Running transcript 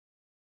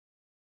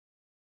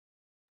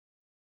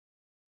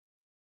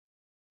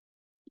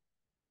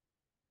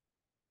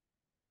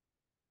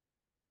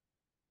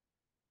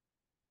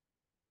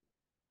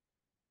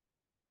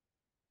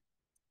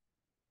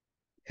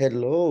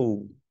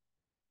Hello.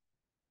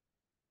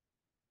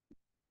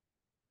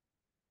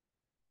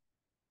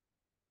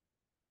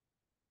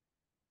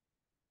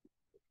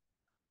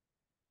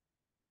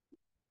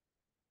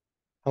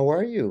 How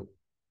are you?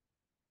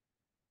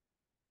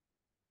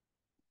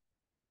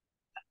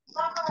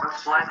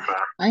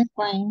 I'm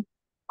fine.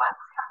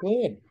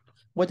 Good.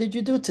 What did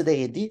you do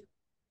today, Edith?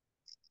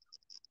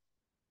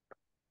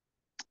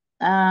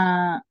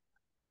 Uh,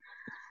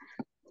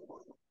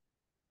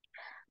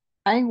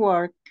 I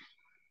work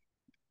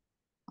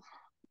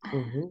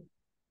Mm-hmm.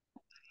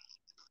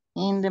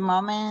 in the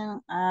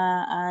moment.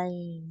 Uh, I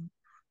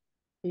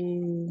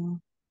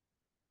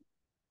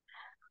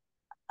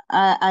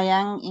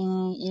am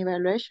in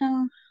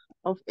evaluation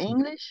of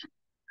English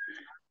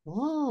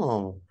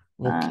Oh,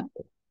 uh, okay.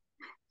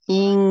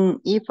 in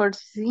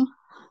E4C.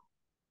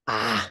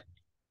 Ah,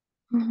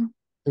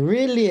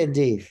 really,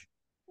 Edith?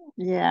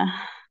 Yeah.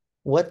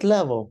 What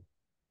level?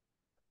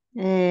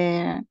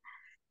 Uh,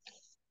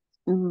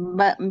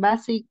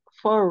 basic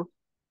 4.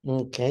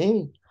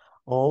 Okay.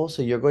 Oh,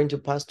 so you're going to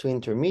pass to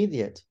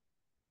intermediate.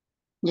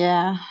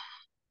 Yeah.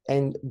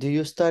 And do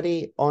you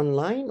study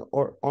online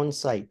or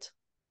on-site?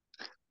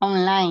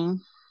 Online.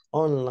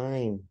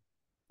 Online.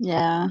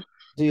 Yeah.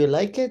 Do you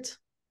like it?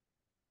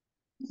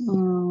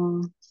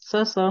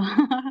 So.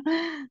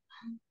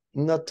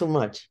 Not too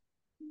much.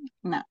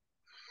 No.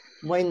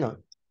 Why not?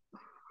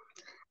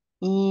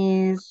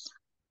 Is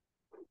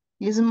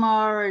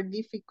more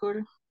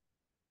difficult.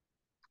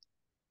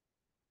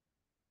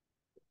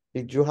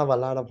 Did you have a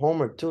lot of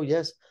homework too?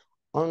 Yes.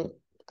 On,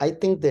 I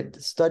think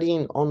that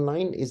studying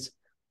online is,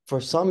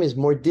 for some, is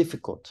more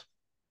difficult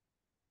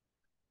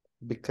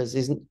because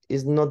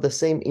it's not the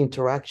same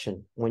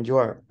interaction when you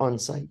are on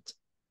site.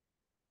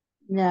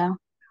 Yeah.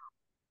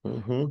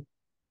 Mm-hmm.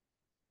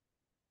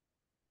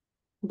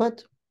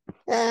 But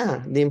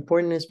yeah, the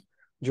important is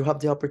you have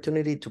the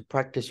opportunity to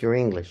practice your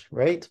English,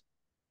 right?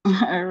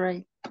 All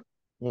right.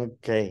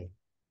 Okay,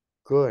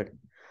 good.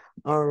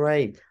 All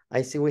right.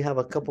 I see we have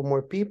a couple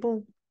more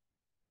people.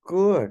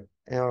 Good.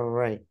 All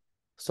right.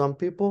 Some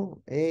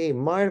people, hey,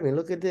 Marvin,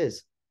 look at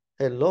this.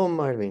 Hello,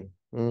 Marvin.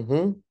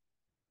 Mm-hmm.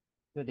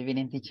 Good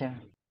evening, teacher.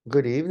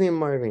 Good evening,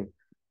 Marvin.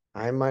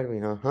 Hi,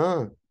 Marvin.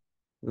 Uh-huh.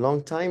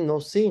 Long time no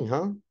see,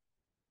 huh?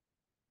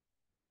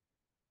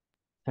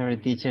 Sorry,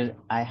 teacher,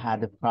 I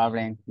had a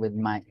problem with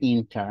my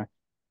intern.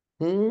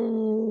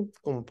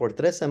 Como por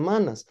 3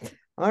 semanas.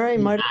 All right,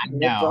 Marvin. I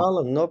No know.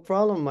 problem. No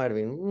problem,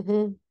 Marvin.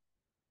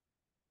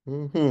 Mm-hmm.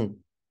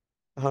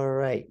 Mm-hmm. All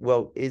right.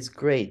 Well, it's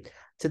great.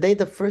 Today,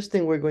 the first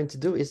thing we're going to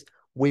do is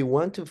we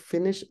want to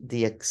finish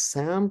the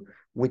exam,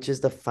 which is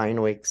the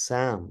final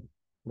exam,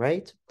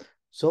 right?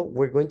 So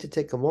we're going to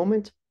take a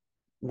moment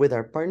with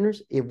our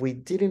partners. If we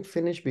didn't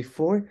finish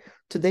before,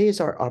 today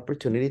is our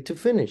opportunity to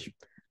finish.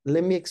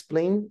 Let me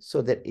explain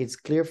so that it's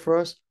clear for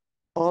us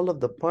all of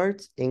the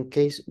parts in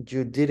case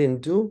you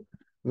didn't do,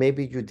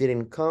 maybe you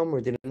didn't come or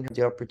didn't have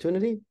the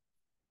opportunity.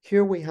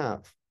 Here we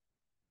have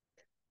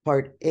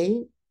part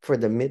A for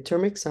the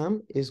midterm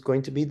exam is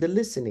going to be the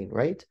listening,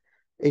 right?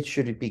 It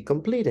should be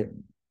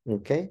completed,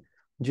 okay?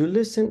 You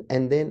listen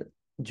and then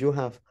you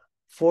have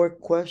 4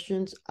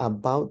 questions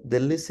about the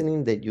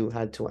listening that you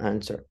had to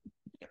answer.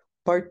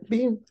 Part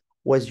B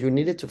was you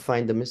needed to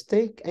find the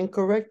mistake and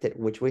correct it,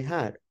 which we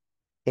had.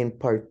 And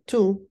part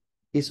 2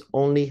 is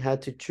only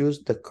had to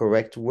choose the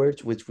correct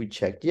words, which we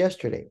checked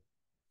yesterday.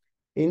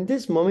 In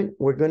this moment,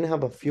 we're going to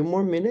have a few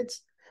more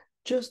minutes,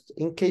 just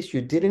in case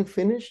you didn't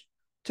finish,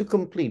 to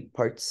complete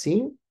part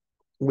C,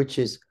 which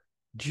is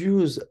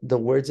use the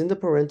words in the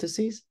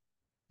parentheses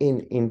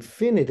in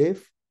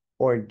infinitive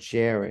or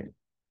gerund.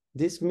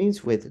 This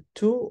means with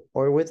to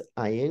or with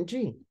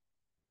ing.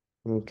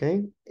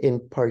 Okay.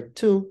 In part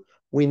 2,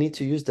 we need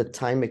to use the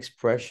time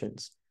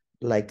expressions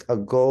like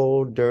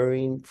ago,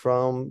 during,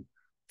 from,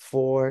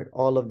 for,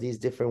 all of these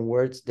different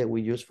words that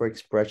we use for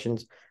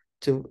expressions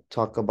to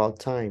talk about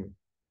time.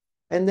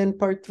 And then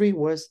part 3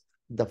 was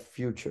the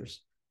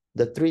futures,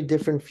 the 3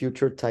 different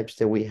future types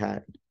that we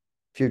had.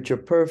 Future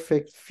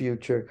perfect,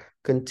 future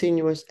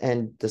continuous,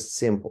 and the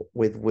simple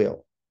with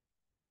will.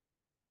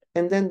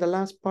 And then the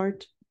last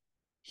part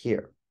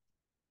here,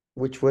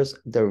 which was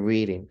the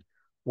reading.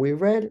 We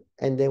read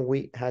and then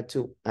we had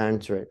to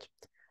answer it.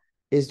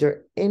 Is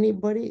there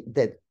anybody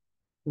that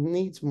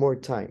needs more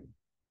time?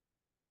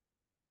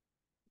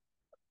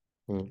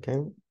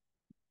 Okay.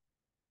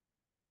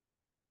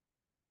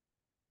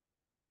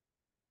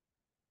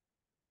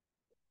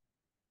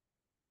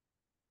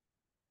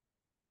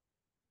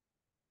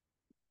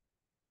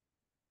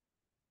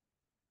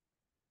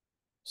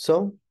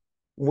 So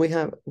we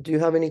have, do you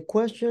have any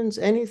questions,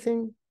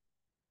 anything?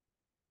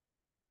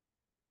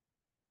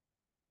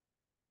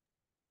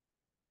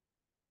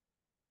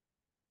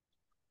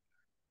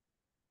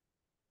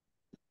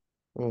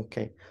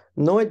 Okay.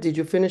 Noah, did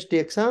you finish the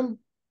exam?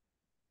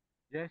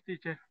 Yes,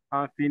 teacher.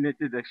 I finished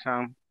the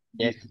exam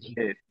Yes,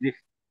 this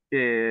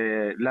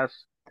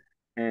last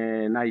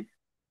night.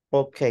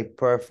 Okay,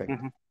 perfect.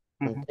 Mhm,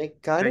 mhm. Okay,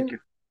 Thank Karen? you.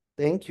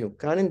 Thank you.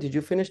 Karen, did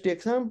you finish the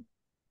exam?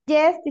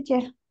 Yes,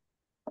 teacher.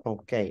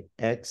 Okay,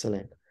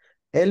 excellent.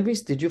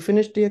 Elvis, did you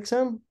finish the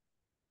exam?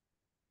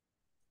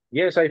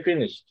 Yes, I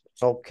finished.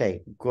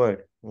 Okay,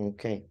 good.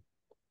 Okay.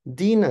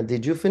 Dina,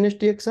 did you finish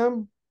the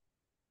exam?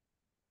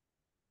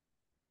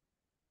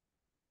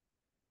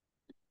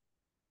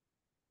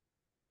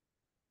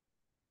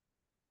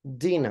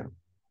 Dina.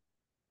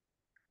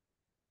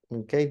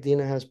 Okay,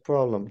 Dina has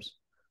problems.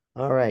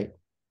 All right.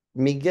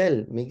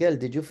 Miguel,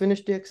 did you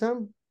finish the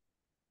exam?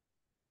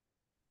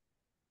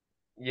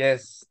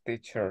 Yes,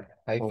 teacher,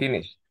 I Oh,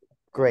 finished.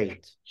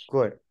 great,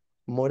 good.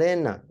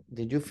 Morena,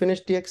 did you finish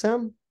the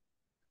exam?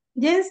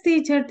 Yes,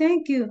 teacher,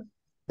 thank you.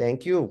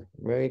 Thank you,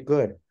 very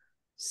good.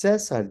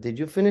 Cesar, did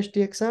you finish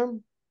the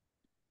exam?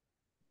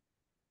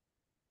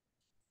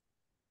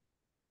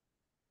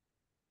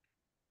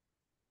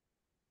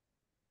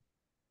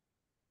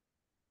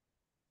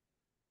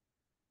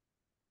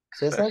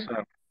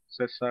 Cesar?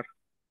 César.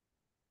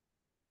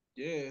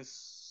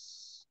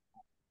 Yes.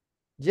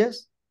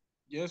 Yes?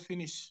 Yes,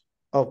 finish.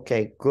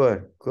 Okay,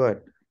 good,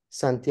 good.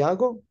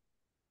 Santiago,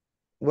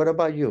 what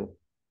about you?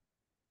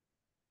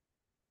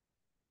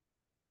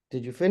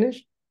 Did you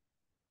finish?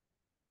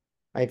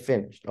 I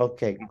finished.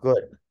 Okay,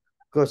 good.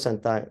 Good,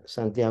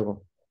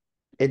 Santiago.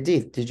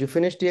 Edith, did you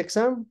finish the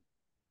exam?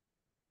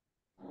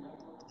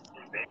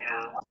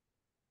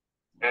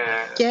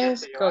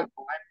 Yes, coach.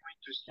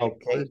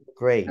 Okay,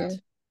 great. Yes.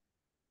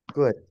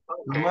 Good.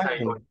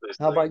 Marvin,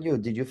 how about you?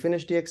 Did you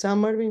finish the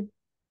exam, Marvin?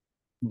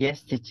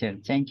 Yes, teacher.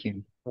 Thank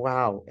you.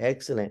 Wow,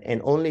 excellent.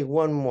 And only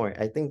one more.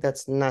 I think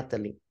that's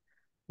Natalie.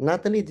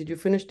 Natalie, did you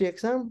finish the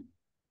exam?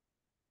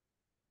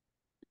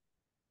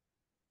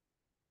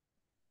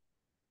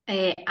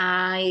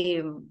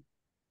 I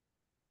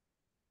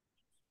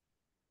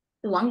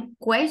one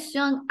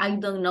question I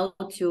don't know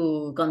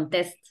to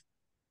contest.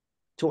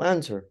 To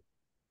answer.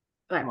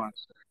 Right.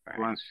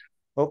 Once.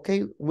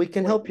 Okay, we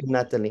can help you,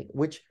 Natalie.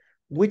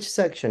 Which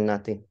section,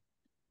 Natalie?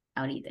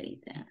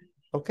 Ahorita.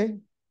 Okay.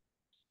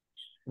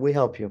 We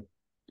help you.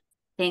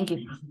 Thank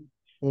you.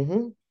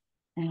 Mm-hmm.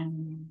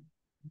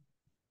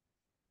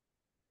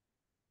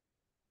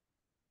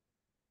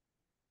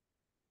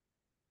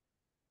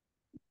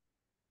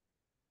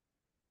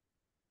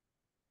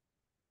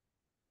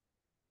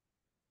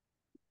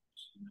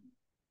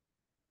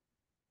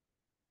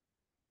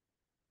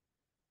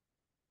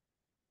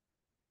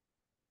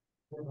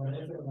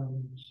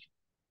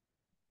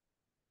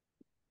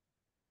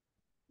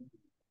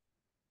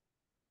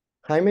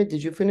 Jaime,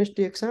 did you finish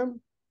the exam?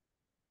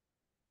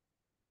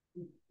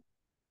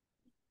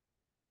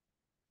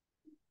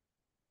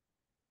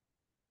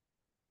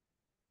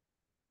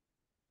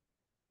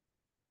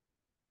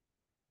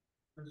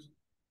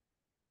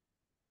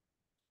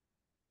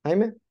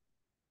 Jaime?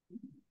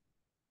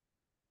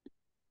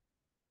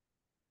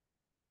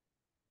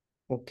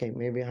 Okay,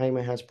 maybe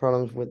Jaime has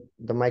problems with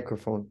the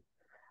microphone.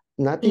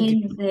 Nati,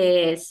 In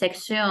the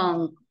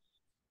section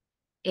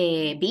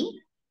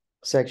B,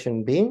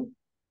 section B,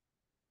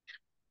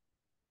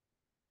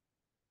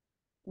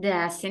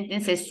 the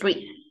sentence is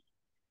 3.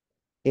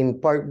 in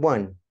part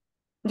 1.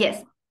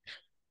 Yes.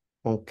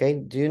 Okay,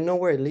 do you know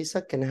where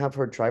Lisa can have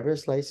her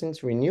driver's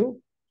license renewed?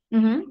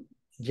 Mm-hmm.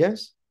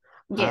 Yes?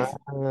 Yes.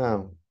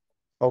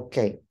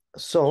 Okay,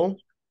 so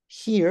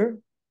here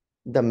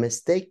the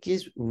mistake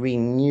is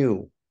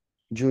renew.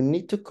 You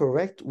need to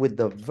correct with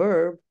the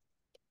verb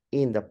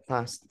in the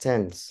past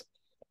tense.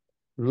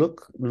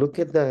 Look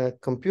at the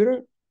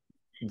computer.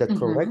 The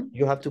correct,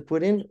 you have to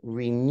put in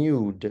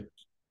renewed.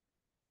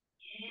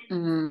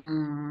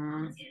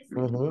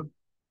 Mm-hmm.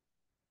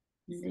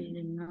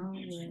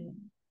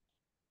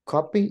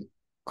 Copy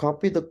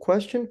the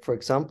question, for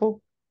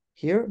example,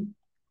 here,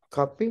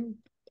 copy,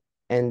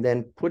 and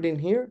then put in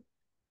here,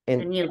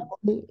 and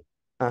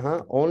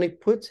only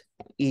put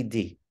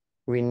ed,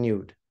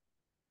 renewed.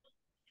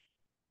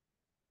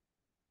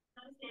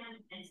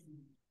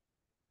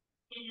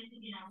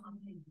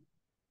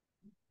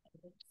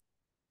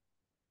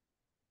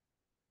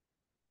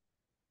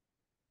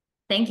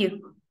 Thank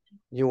you.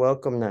 You're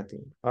welcome, Nati.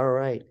 All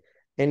right.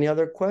 Any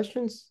other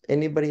questions?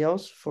 Anybody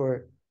else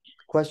for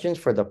questions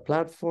for the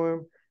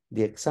platform,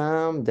 the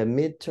exam, the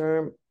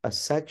midterm, a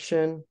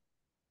section?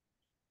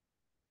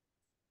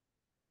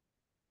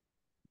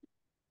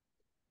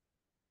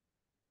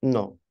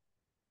 No.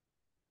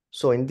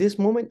 So in this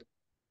moment,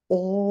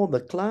 all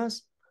the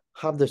class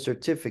have the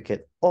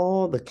certificate,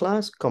 all the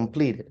class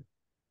completed.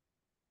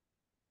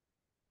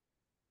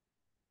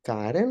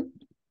 Karen?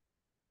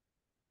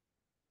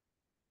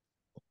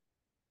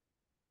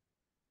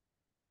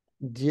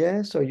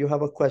 Yes, or you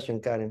have a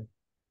question, Karen?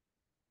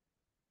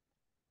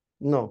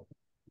 No.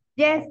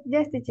 Yes,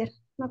 teacher.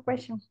 No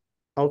question.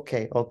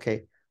 Okay.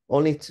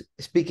 Only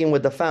speaking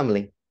with the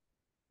family.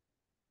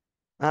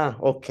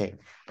 Okay.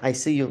 I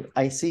see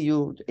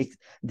you.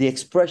 The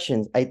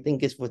expression, I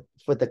think, is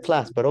for the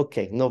class, but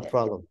okay, no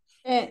problem.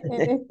 Es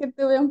que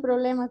tuve un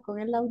problema con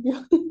el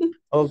audio.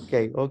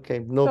 Okay,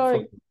 no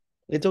Sorry. problem.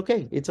 It's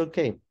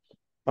okay.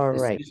 All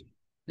right.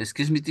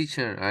 Excuse me,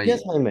 teacher.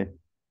 Yes, Jaime.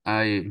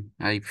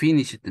 I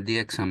finished the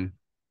exam.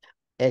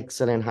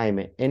 Excellent,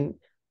 Jaime. And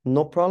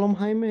no problem,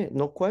 Jaime?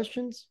 No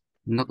questions?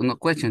 No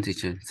question,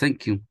 teacher.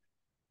 Thank you.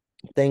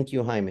 Thank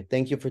you, Jaime.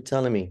 Thank you for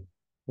telling me.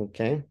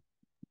 Okay.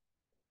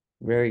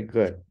 Very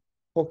good.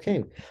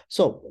 Okay.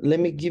 So let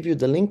me give you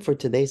the link for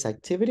today's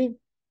activity.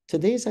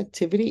 Today's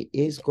activity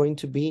is going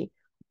to be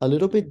a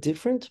little bit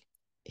different.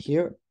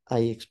 Here I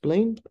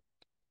explained.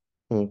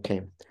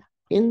 Okay.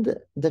 In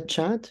the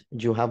chat,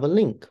 you have a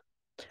link.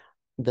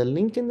 The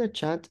link in the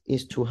chat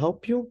is to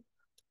help you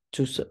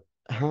to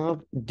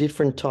have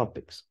different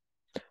topics.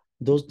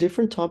 Those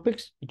different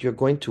topics, you're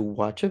going to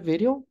watch a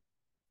video,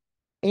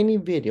 any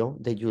video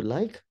that you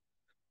like,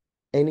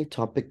 any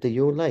topic that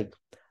you like.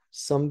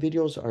 Some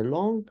videos are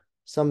long,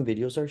 some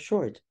videos are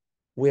short.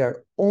 We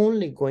are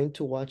only going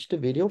to watch the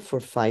video for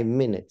 5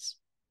 minutes.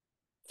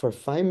 For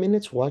 5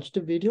 minutes, watch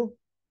the video,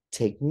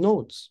 take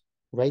notes,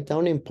 write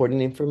down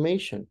important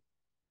information.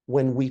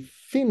 When we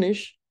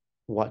finish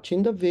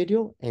watching the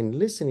video and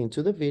listening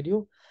to the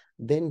video,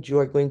 then you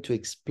are going to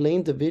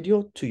explain the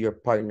video to your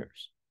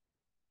partners.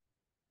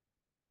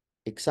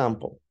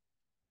 Example,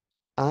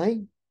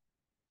 I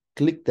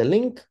click the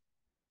link,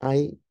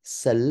 I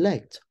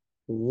select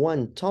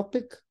one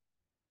topic,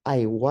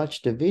 I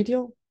watch the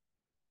video,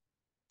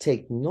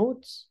 take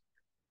notes,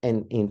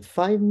 and in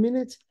 5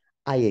 minutes,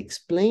 I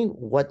explain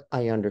what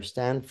I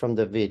understand from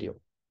the video.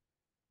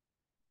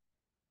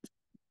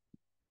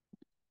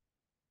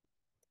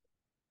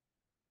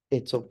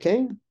 It's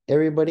okay.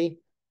 Everybody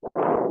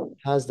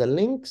has the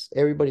links.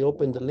 Everybody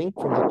open the link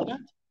from the chat.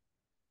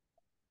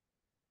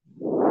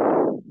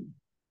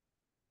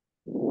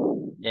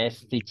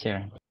 Yes,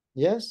 teacher.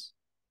 Yes,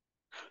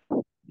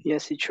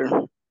 Yes, teacher.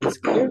 it's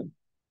clear.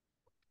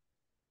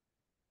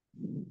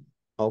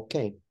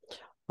 Okay.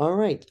 All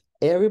right.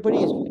 Everybody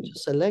is going to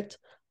select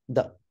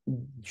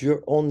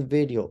your own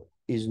video.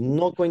 Is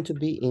not going to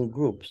be in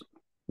groups.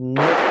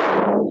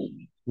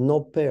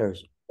 No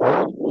pairs.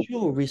 Only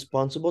you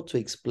responsible to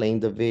explain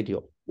the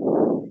video.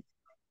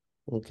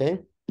 Okay.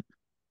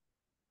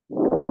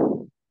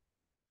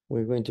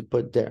 We're going to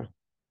put there.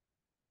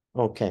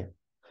 Okay.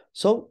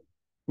 So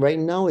right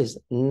now is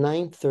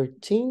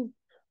 9:13.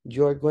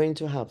 You're going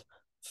to have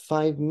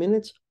 5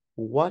 minutes.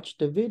 Watch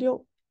the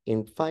video.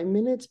 In 5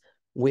 minutes,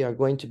 we are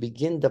going to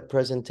begin the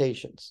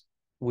presentations.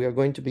 We are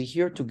going to be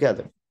here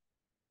together.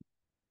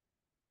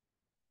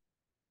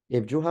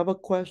 If you have a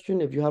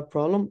question, if you have a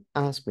problem,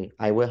 ask me.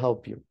 I will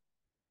help you.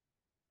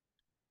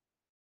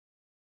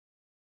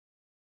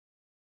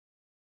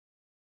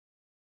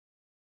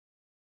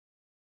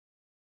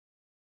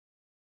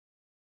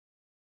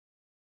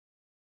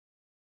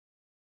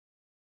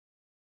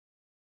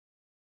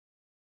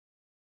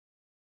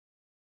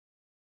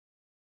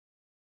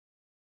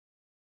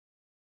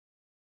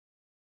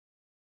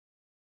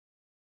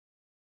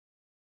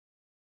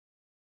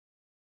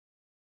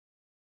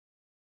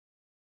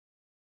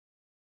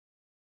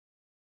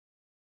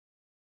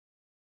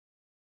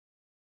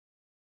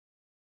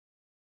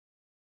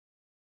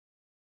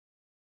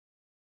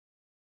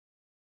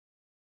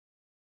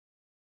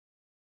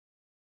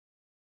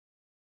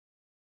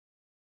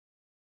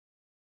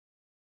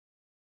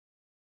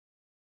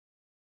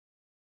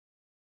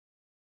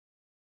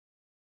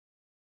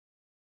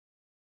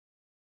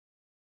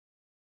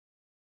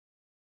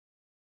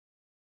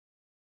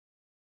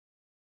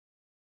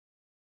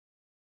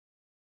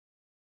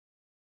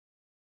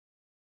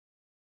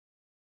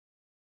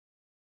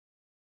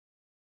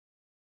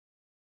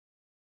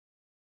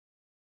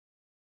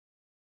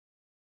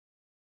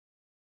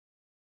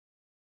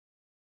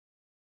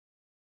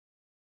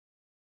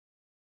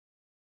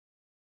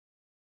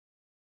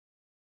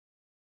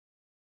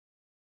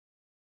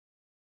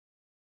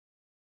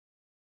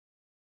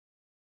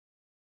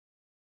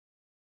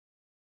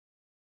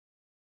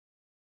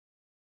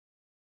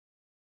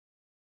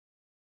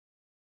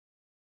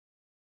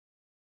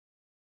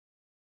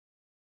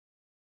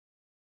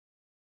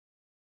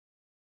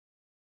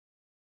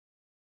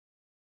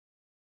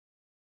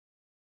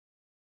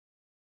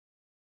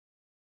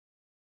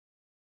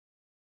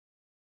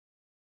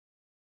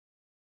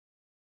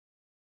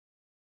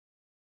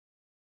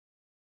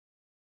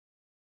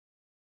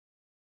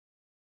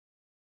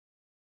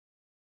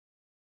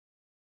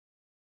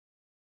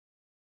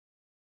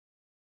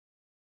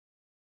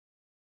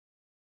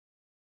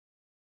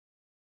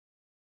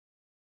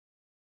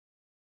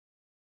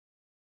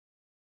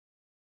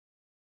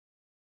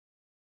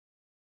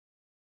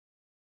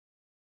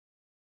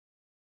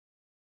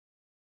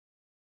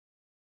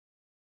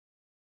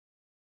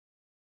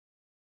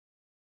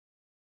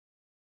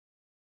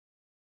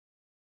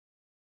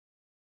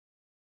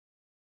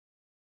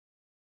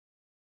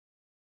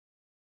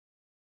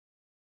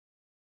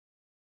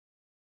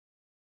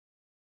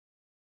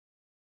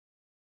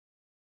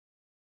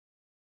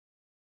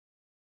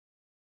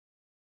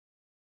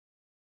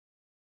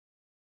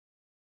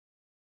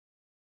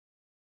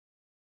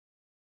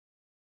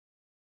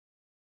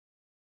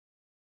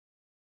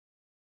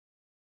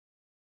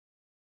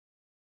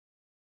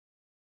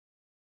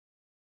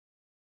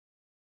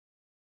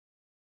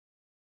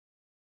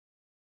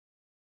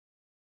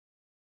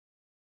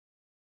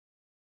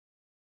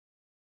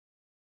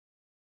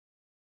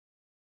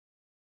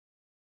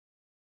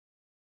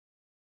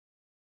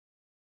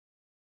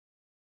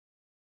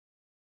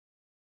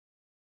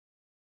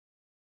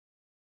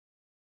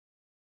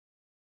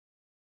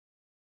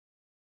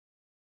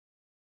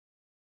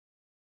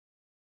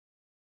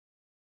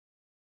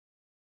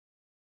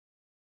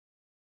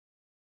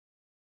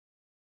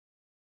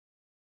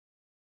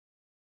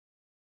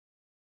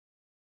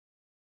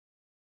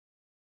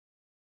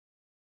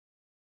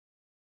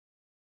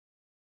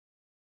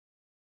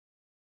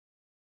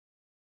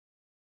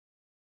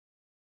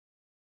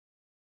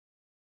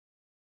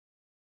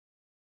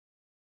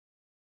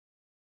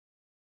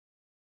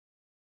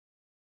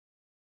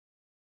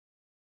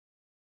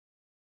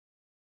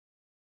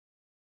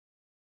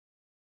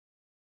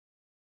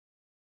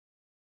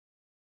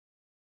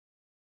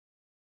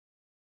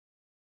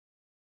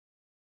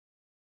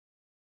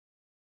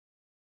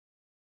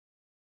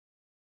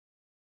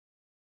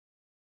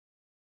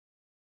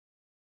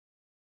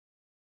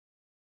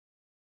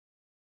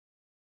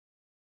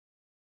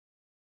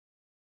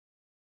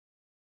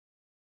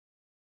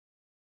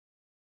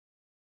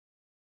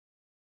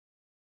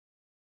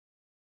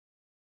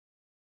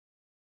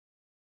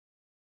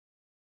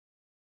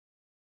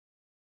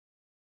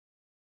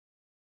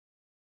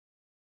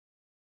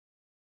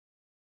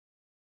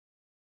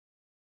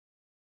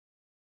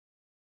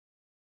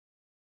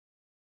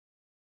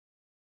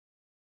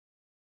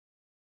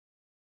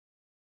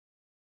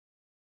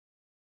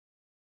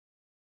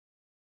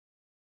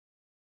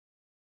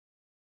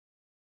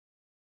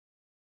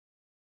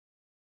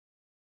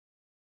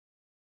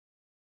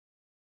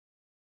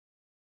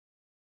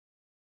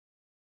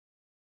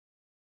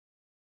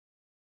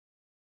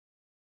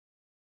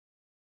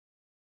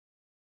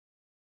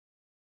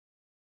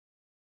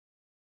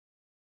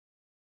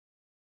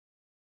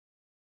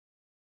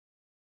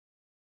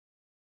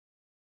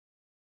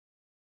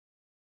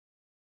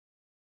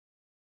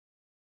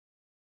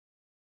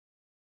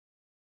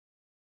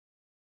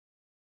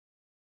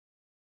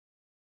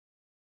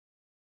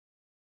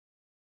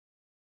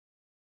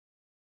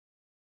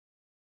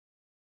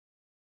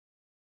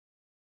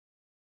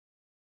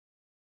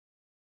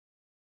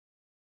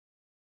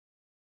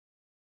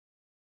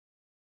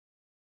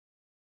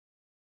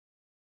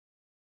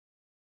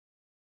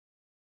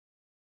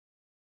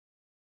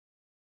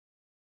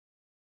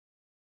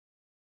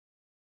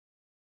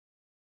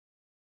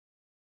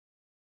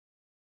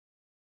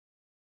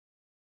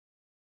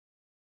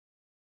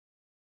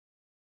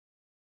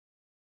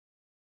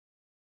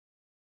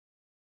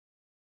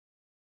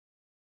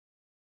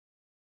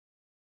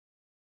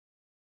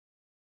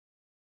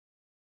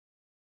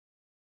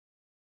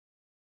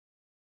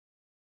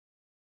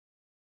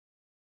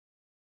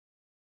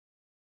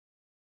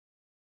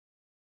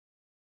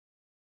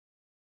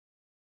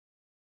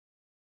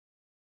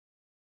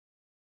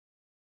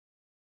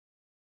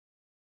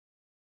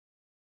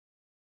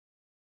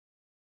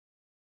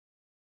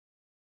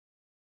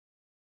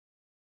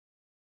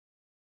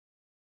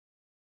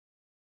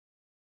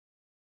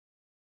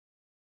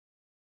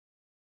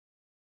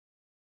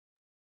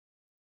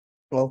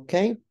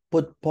 Okay,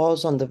 put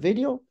pause on the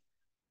video.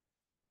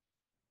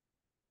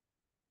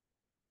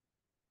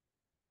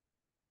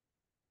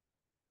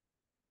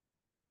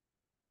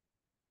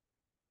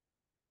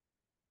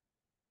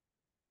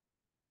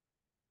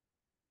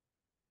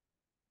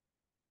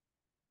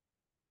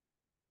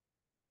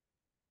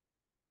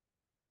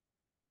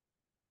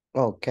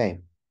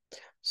 Okay,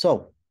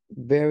 so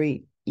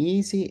very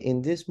easy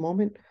in this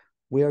moment.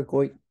 We are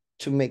going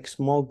to make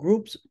small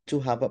groups to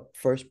have a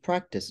first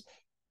practice.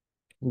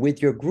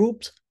 With your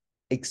groups,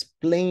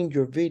 explain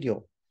your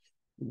video.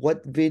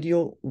 What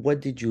video, what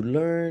did you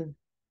learn?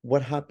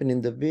 What happened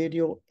in the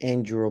video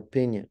and your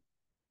opinion.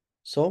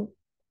 So,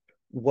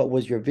 what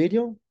was your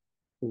video?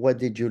 What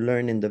did you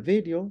learn in the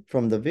video,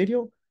 from the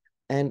video?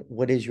 And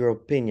what is your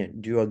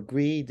opinion? Do you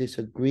agree,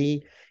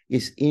 disagree?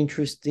 Is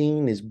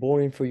interesting, is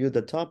boring for you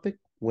the topic?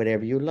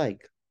 Whatever you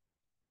like.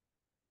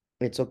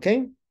 It's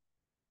okay.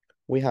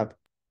 We have,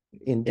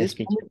 in this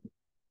moment,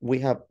 we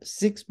have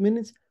 6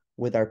 minutes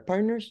with our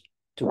partners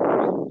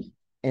to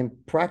and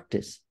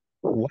practice.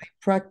 Why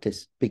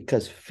practice?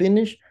 Because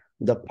finish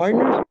the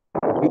partners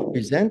you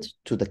present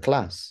to the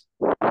class.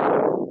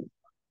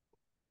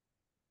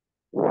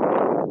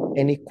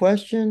 Any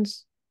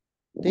questions?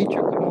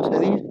 Teacher, ¿cómo se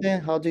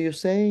dice? How do you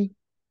say?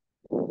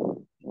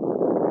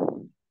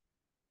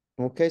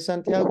 Okay,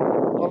 Santiago,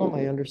 problem,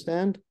 I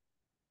understand.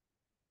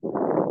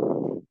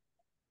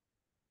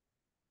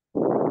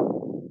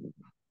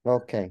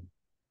 Okay.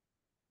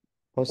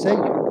 Jose,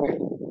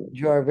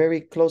 you are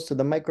very close to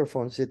the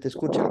microphone. Se te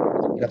escucha la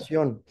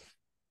respiración.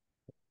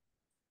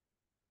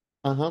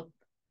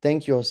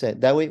 Thank you, Jose.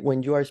 That way,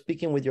 when you are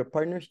speaking with your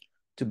partners,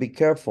 to be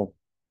careful.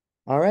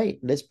 All right,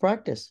 let's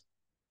practice.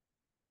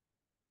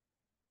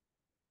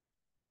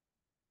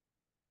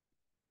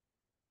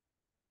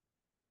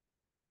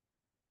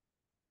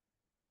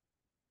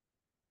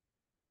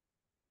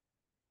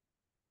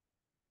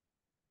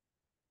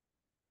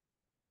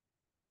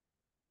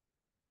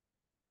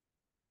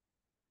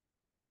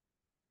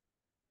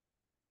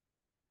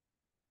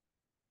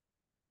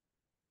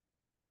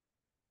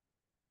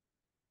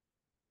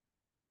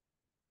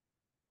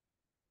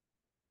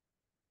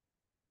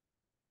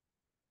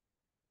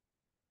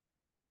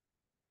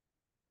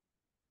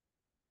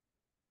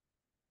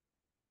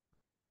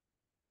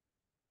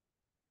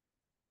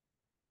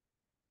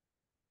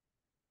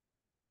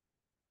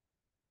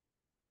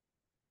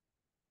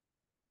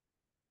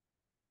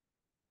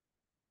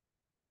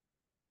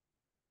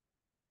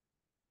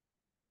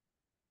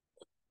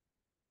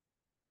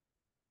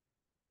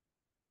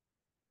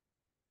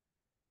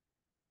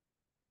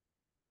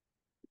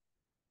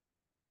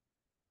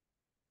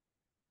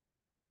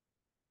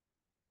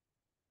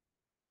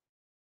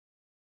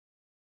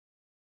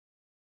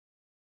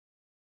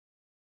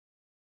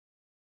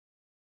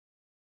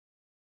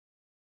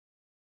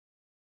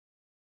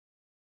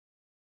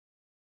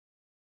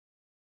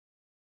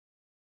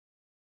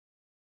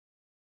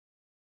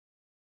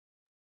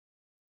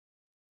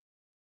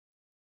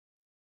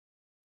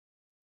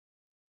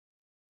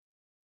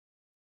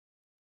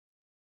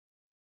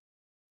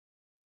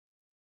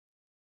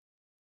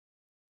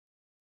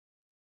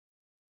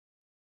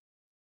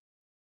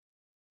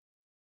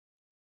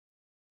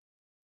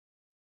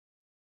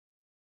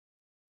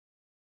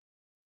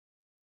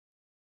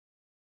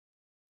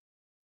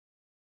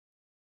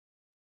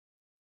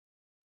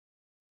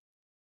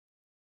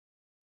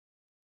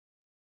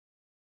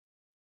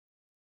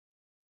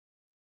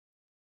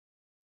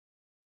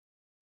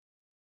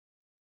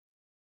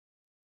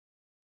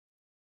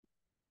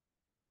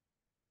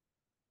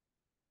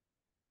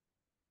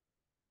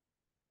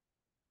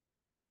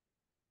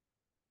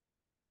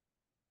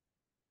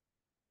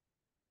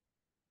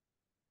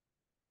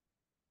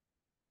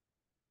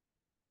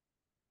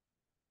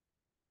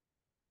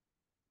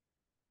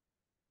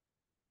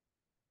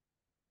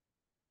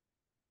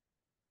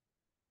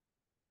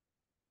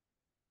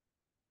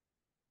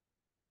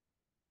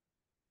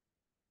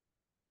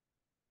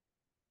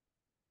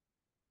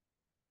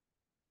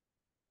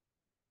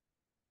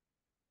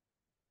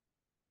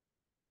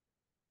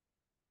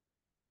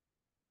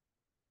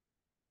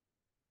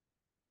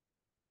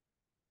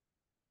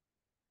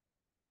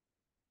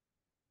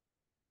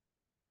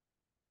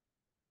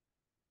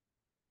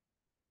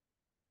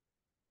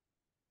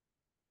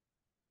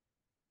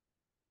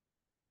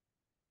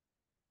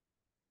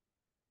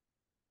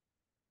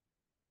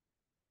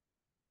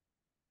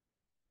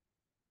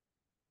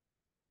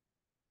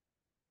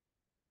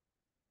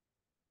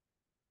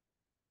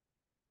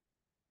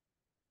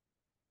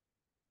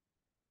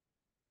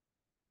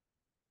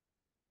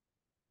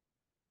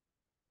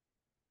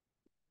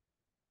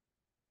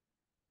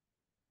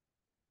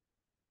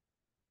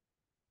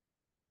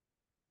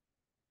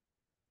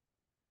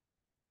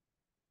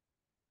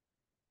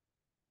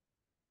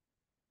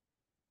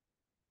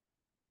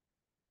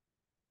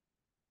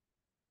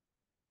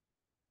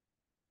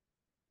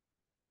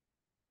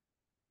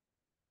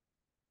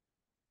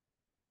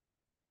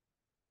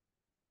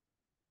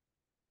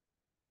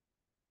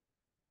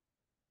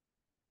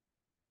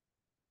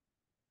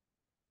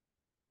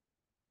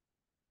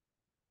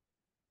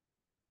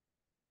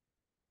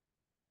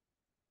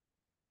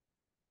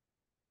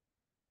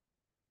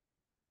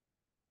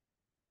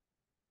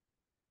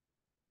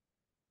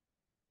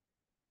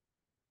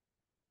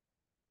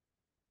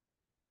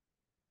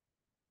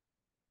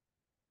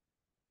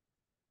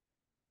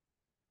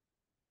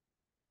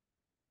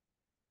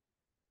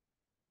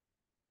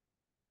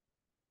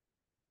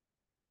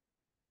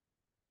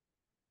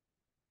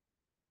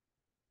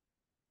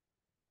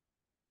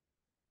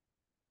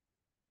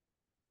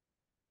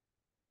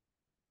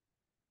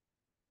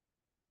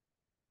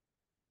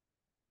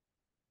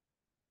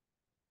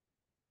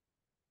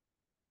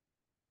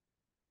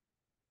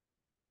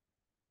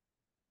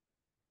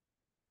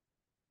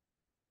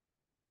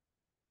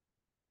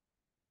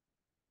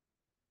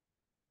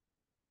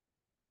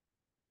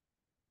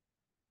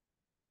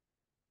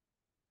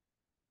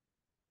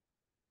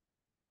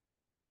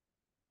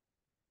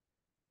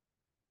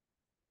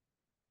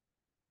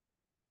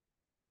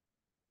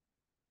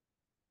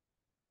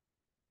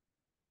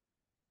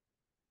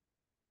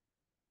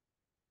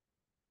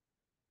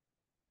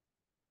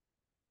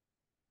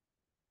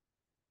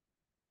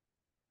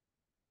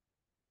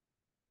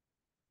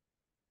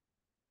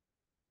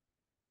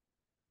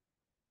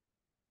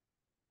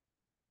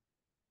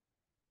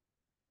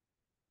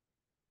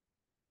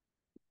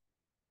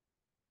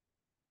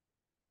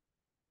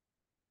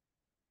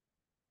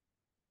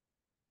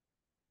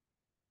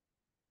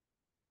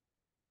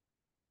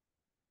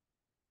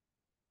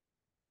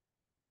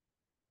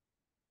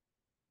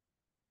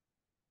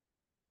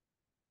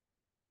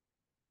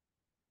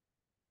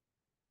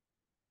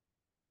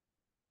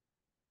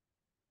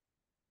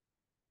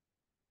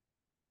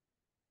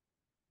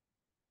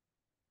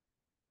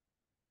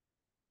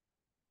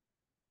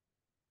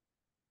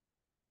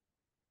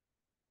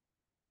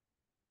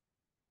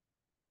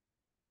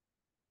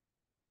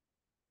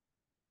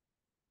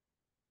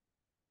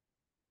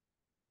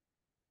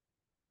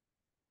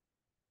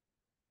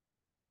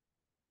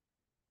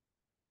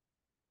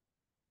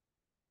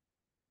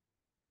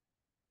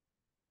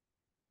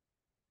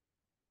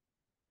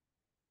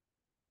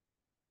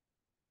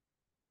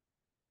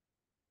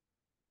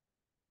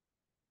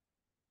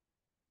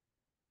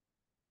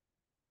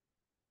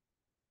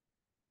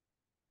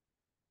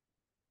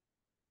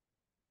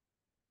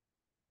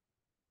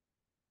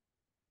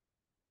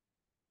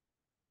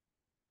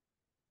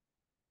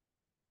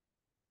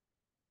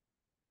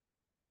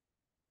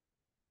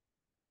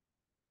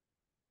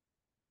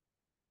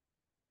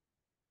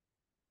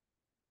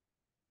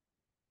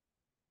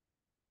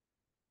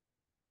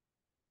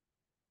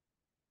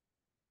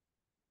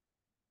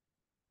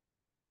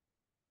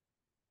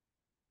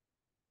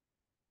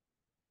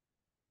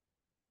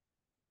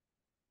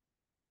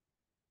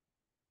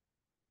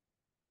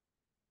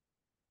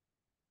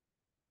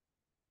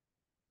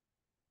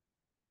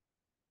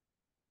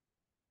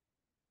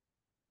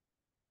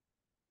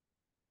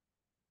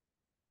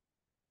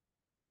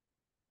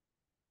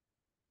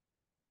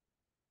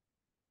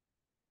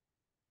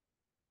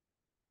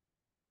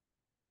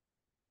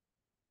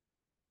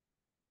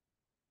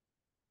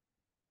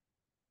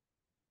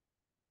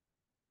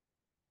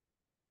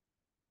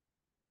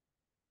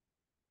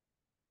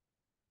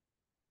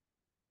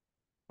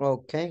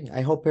 Okay,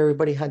 I hope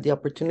everybody had the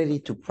opportunity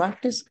to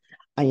practice.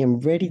 I am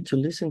ready to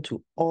listen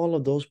to all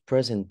of those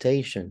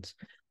presentations.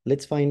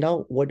 Let's find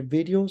out what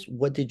videos,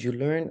 what did you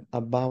learn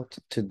about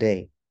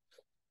today?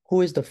 Who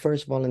is the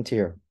first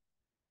volunteer?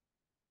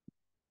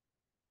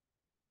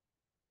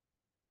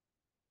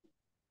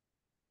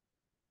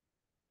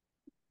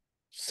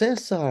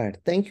 Cesar,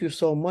 thank you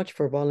so much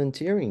for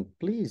volunteering.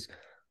 Please,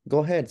 go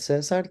ahead,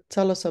 Cesar.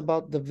 Tell us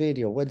about the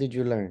video. What did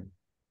you learn?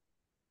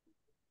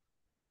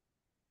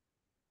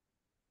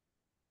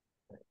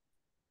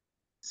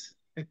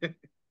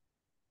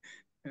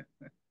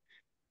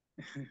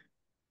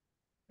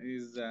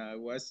 Is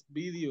what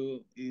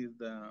video is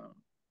the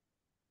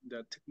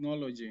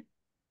technology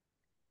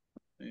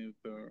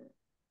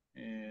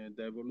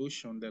the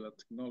evolution de la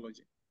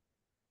technology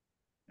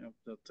of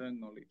the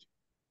technology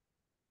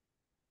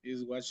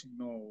is watching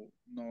no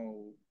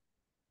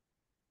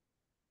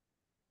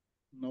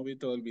vi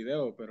todo el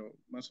video, pero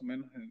más o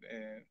menos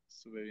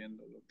estuve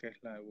viendo lo que es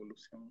la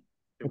evolución.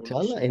 Tell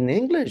us in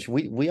English.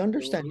 We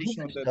understand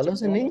English. Tell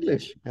us in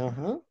English.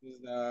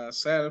 Is the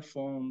cell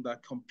phone, the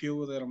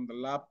computer, and the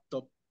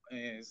laptop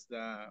is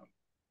the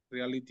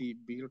reality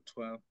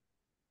virtual.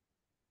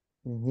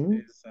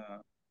 Is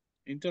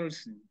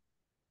interesting.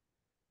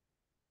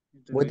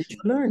 What did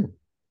you learn?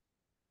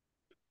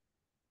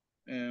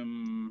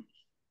 The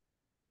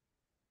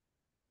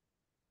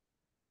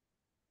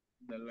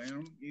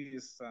learn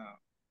is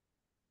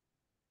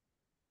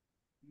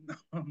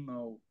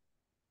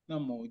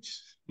not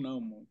much.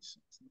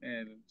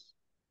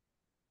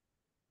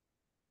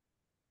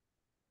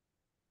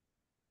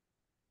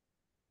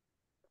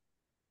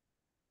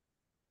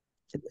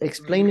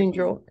 Explain in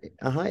your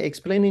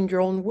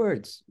own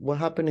words what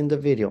happened in the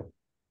video.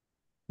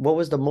 What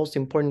was the most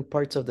important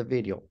parts of the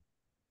video?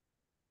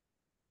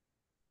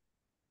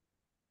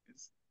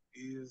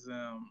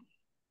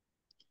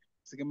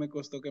 Sé que me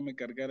costó que me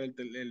cargara el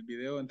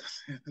video,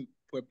 entonces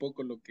fue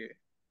poco lo que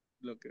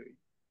vi.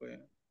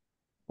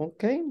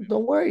 Okay,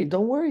 don't worry.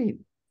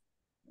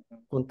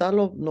 Contar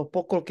lo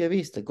poco que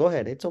viste. Go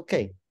ahead, it's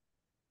okay.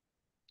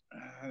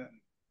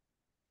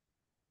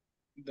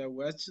 The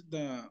watch,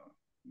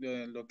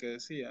 lo que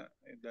decía,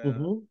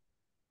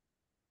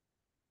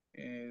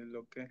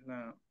 lo que es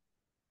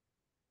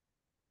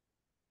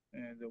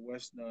the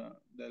watch, the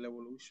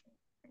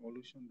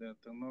evolution the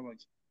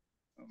technology.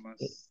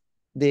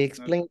 They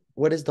explain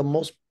what is the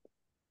most,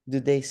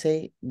 did they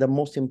say the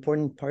most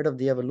important part of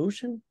the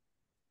evolution?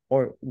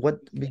 Or what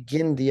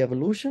begin the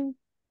evolution?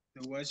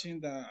 Watching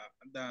the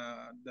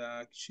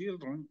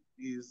children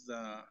is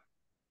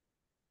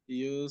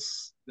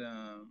use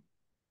the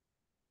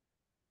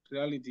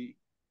reality.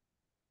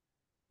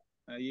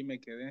 Ahí me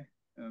quedé,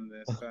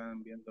 donde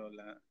están viendo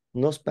la...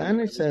 No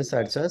Spanish,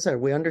 Cesar. Cesar,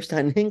 we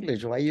understand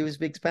English. Why you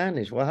speak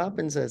Spanish? What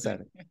happened,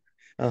 Cesar?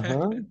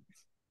 The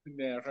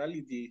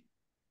reality,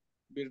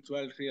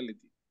 virtual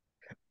reality.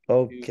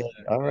 Okay,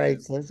 all right,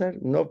 Cesar.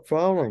 No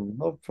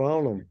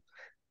problem.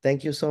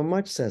 Thank you so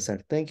much,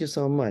 Cesar. Thank you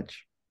so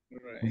much.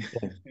 Right.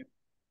 Okay.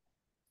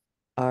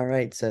 All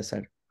right,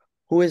 Cesar.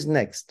 Who is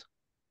next?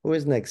 Who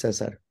is next,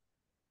 Cesar?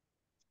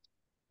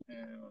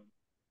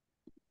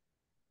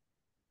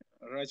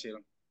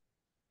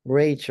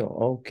 Rachel.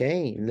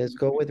 Okay, let's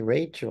go with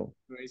Rachel.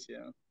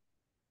 Rachel.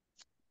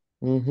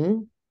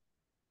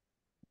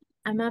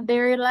 I'm not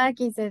very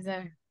lucky,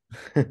 Cesar.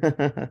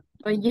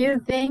 But you,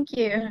 thank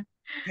you.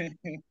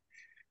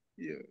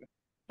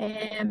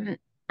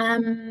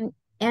 I'm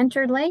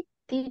entered late,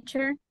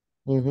 teacher.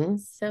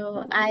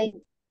 So I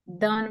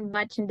don't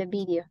watch the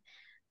video,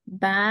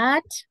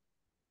 but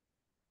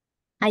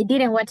I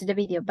didn't watch the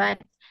video,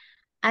 but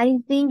I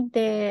think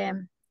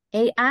the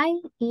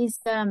AI is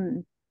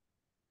arma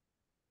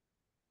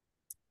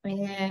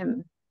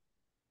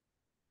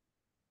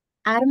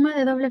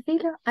de doble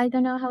filo. I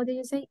don't know, how do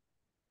you say?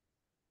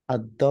 A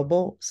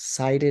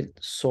double-sided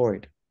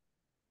sword.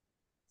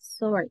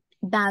 Sword.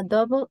 A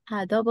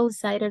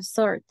double-sided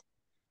sword.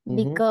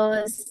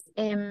 Because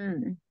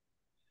the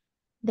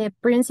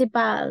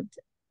principal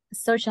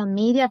social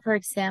media, for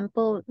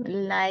example,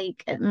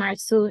 like Mark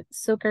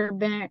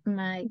Zuckerberg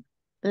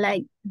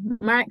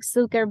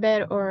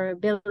or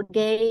Bill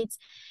Gates,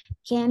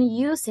 can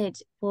use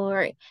it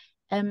for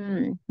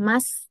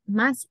mass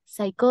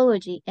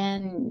psychology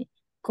and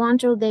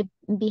control the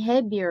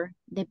behavior,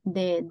 the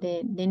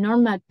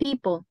normal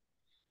people.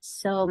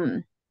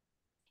 So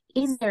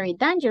it's very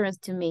dangerous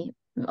to me,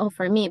 or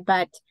for me,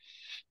 but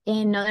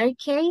in other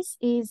case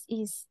is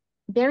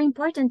very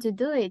important to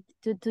do it,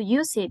 to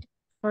use it.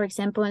 For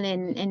example,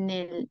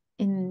 in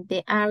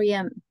the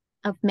area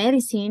of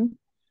medicine,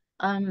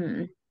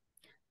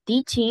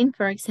 teaching,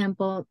 for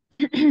example,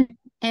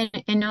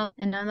 and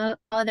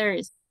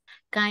others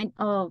kind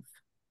of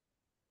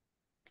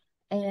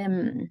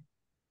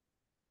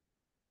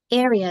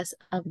areas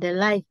of the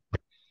life.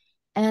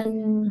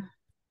 And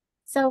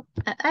so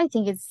I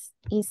think it's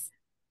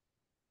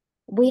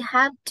we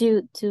have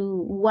to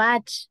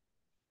watch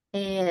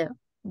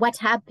what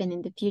happened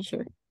in the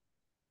future.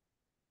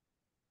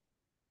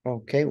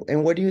 Okay,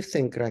 and what do you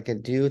think, Raquel?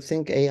 Do you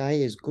think AI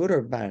is good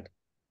or bad?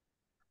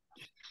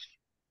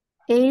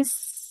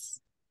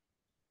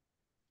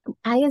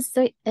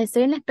 Estoy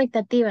en la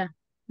expectativa,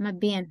 más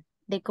bien,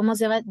 de cómo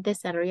se va a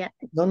desarrollar,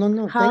 No,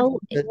 thank how you.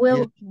 it Yeah.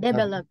 will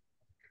develop.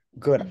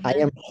 Good.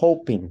 I am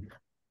hoping.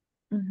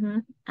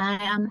 I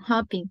am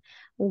hoping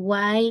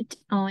what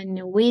on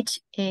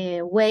which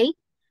way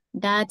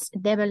that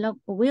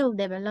will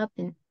develop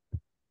in.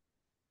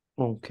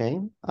 Okay.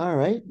 All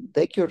right.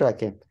 Thank you,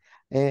 Raquel.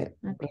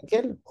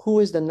 Raquel, who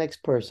is the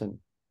next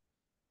person?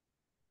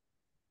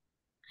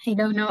 I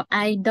don't know.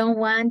 I don't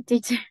want to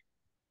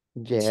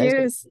Yes,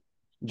 choose.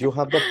 you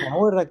have the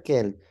power,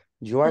 Raquel.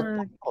 You are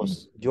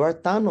Thanos. You are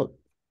Thanos.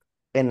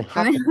 And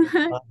happy.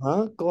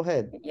 Go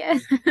ahead.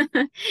 Yes.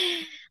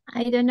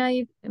 I don't know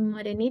if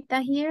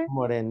Morenita here.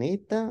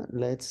 Morenita,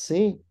 let's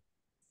see.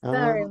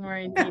 Sorry,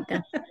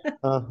 Morenita.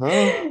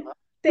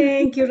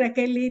 Thank you,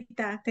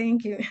 Raquelita.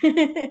 Thank you.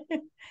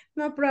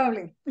 No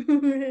problem.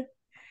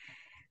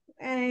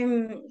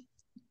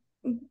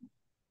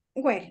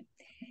 Well,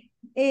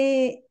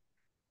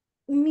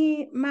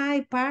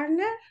 my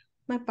partner,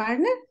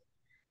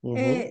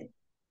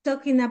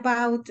 talking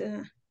about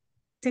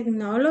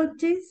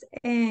technologies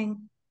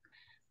and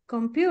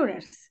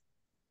computers.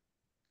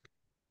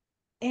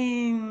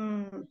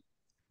 And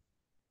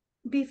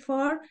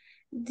before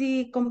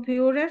the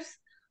computers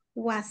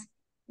was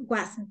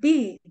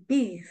big,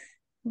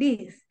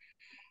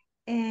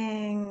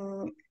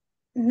 and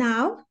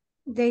now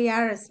they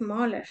are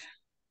smaller.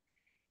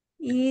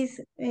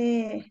 Is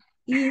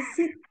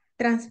easy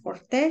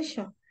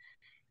transportation.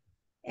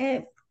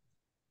 It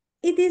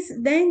is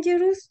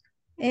dangerous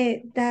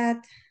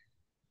that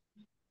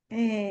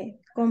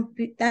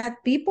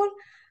people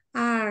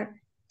are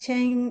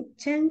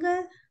changed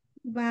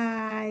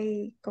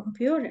by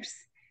computers.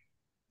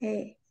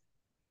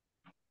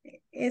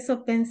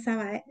 Eso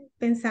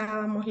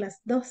pensábamos las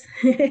dos.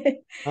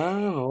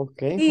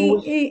 Okay.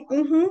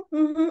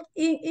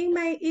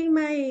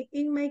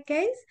 In my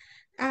case,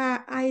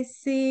 I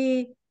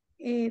see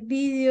a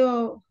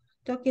video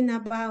talking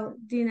about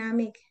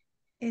dynamic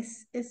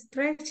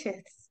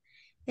stretches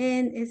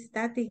and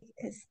static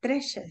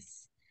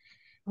stretches.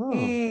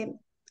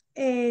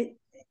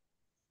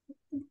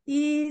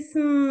 It's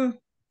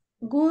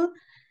good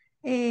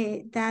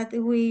that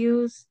we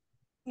use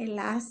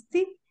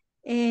elastic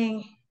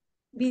and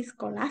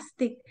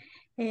viscoelastic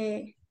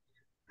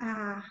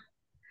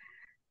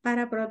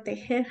para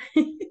proteger.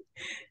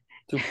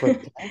 To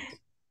protect?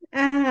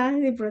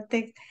 To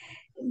protect.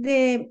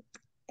 The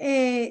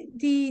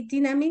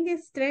dynamic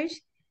stretch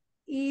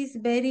is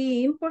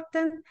very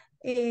important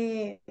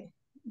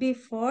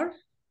before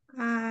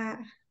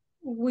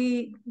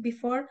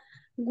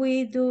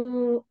we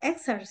do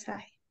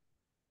exercise.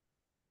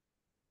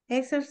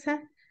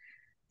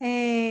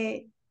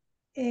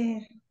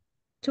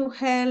 To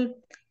help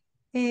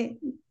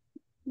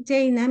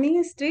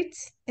dynamic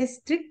stretches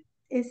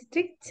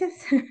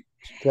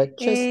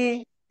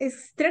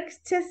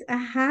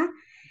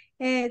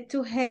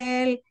to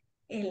help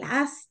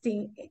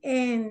elastic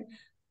and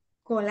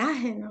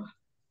colágeno.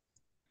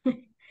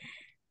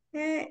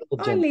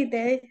 Only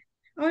they.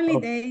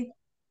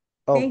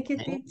 Thank you,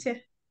 teacher.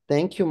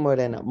 Thank you,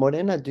 Morena.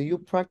 Morena, do you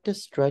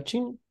practice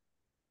stretching?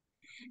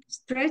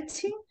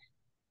 Stretching?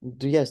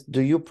 Yes.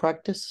 Do you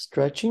practice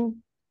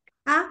stretching?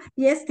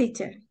 Yes,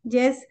 teacher.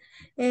 Yes,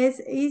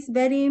 it's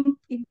very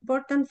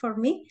important for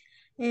me.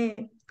 Para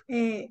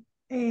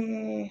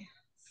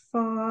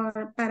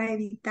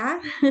evitar.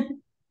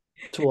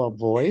 To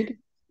avoid?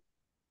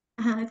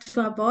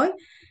 To avoid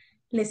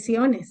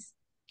lesiones.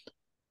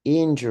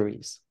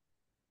 Injuries.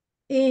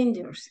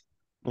 Injuries.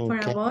 For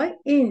avoid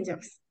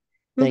injuries.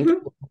 Thank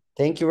you.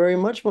 Thank you very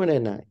much,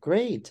 Morena.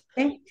 Great.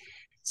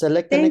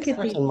 Select the next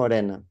person,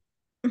 Morena.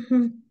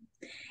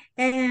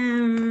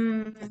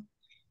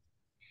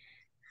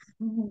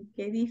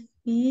 Qué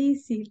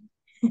difícil.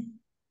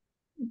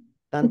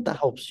 Tantas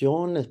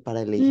opciones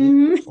para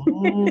elegir.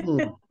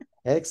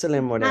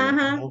 Excelente,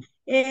 Morena.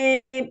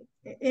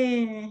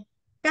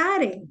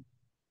 Karen.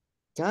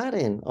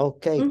 Karen.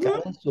 Okay.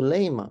 Karen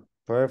Suleima.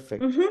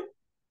 Perfect.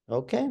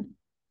 Okay.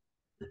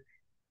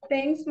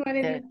 Thanks,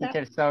 Morenita.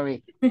 Teacher,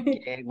 sorry.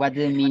 What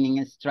do you mean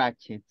in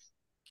stretches?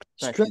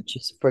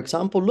 Stretches. For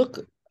example,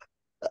 look.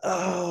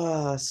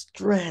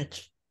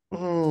 Stretch.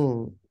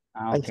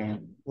 Okay.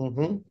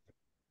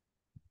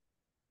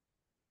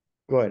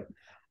 Good.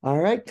 All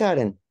right,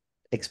 Karen.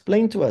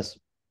 Explain to us.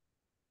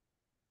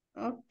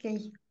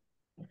 Okay.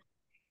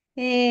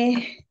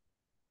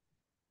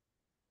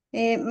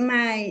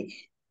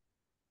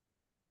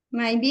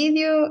 My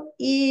video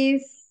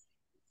is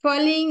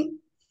falling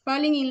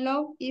in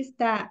love is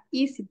the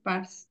easy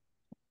part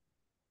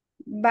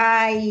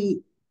by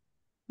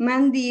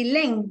Mandy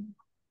Lane.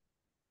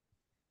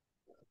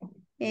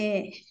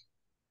 I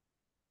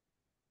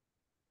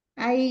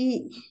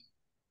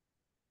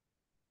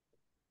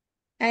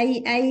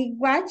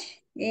watch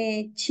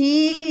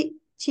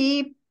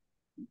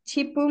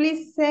she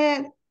published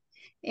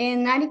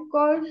an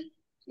article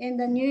in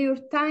the New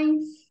York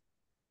Times.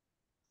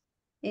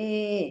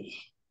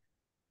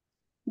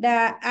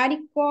 The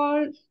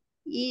article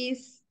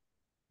is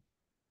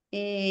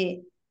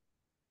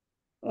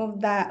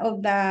of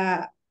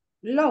the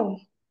law.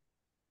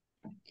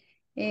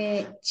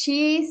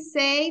 She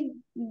said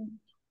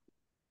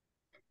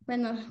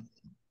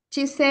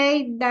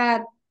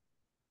that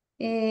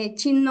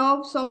she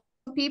knows some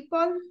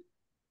people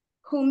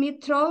who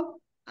meet through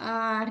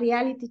a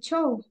reality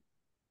show.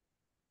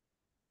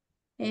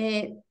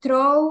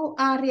 Through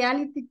a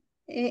reality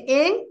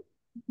and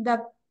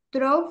that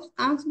through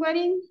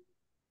answering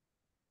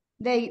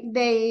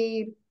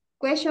they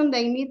question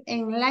they meet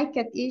and like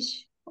at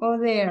each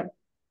other,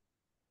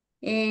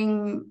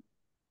 and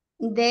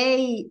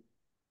they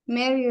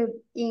married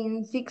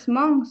in 6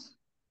 months.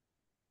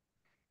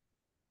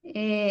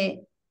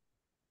 She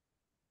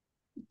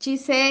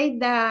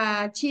said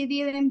that she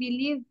didn't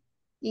believe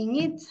in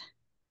it,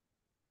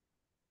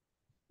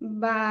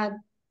 but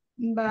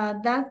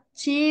that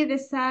she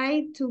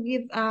decided to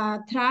give a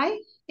try,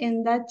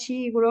 and that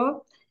she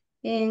wrote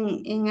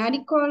an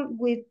article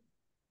with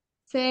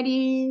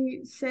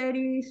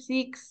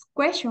 36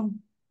 questions.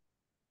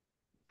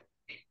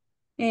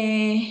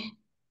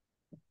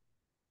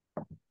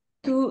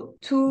 To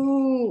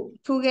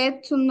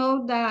get to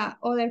know the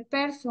other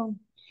person.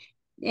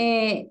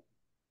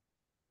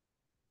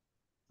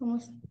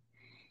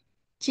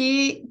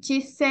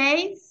 She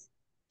says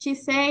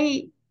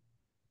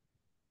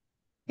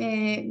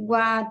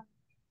what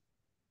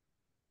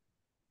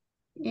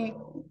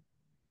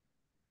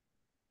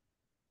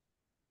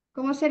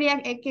 ¿cómo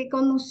sería que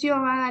conoció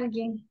a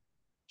alguien?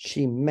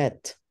 She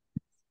met.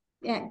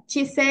 Yeah,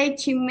 she said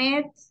she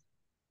met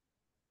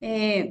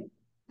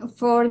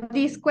for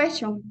this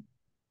question.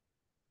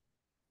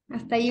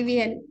 Hasta ahí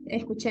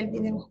escuché el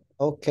video.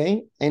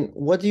 Okay, and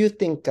what do you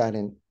think,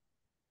 Karen?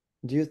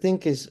 Do you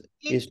think is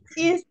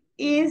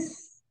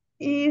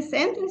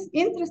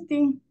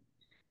interesting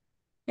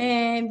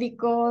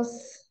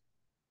because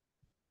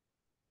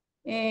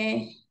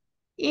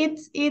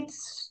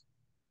it's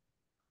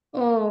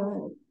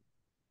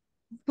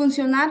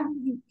funcionar.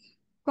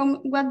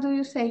 What do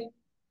you say?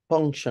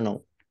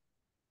 Functional.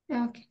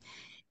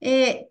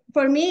 Okay.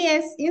 For me,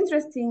 it's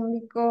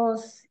interesting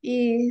because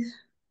it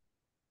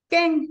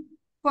can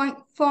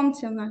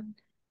functional.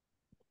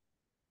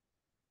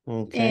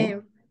 Okay.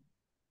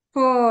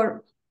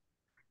 For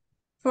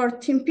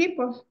 10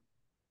 people.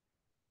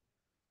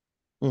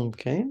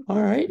 Okay,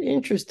 all right,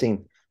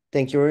 interesting.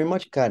 Thank you very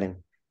much,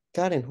 Karen.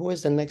 Karen, who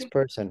is the next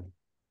person?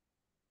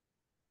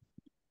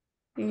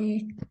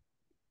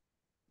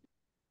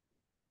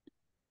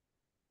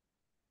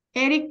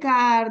 Erika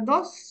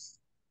Cardos.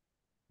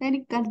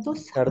 Erika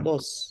Cardos.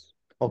 Cardos.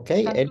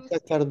 Okay, Erika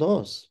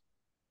Cardos.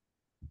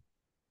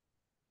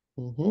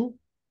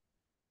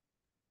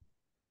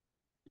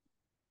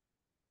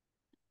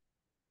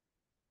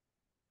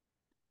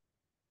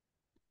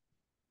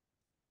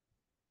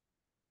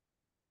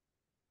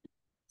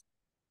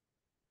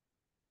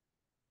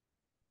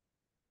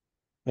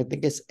 I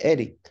think it's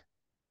Eric.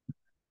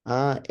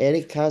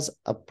 Eric has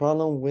a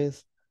problem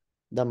with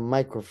the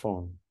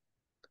microphone.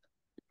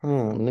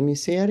 Let me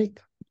see,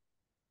 Eric.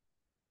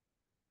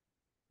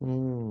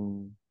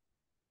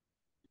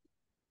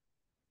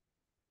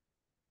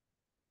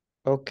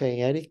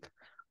 Okay, Eric,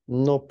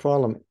 no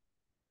problem.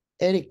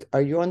 Eric,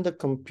 are you on the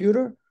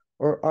computer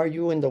or are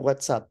you in the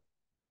WhatsApp?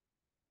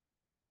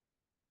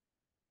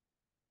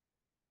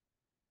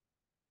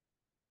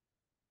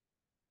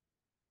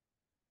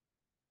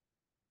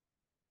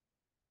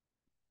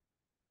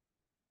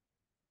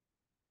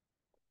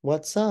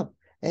 What's up?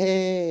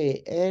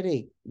 Hey,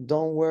 Eric,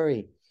 don't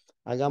worry.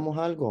 Hagamos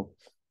algo.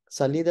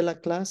 Salí de la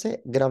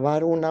clase,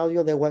 grabar un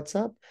audio de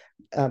WhatsApp,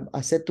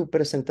 hacer tu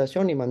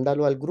presentación y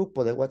mandarlo al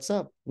grupo de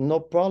WhatsApp.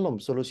 No problem.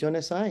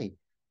 Soluciones hay.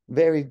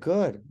 Very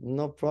good.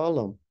 No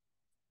problem.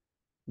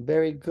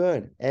 Very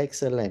good.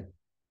 Excellent.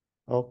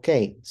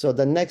 Okay. So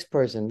the next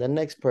person.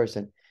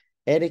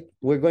 Eric,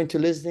 we're going to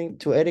listen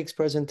to Eric's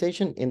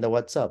presentation in the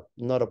WhatsApp.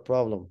 Not a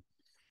problem.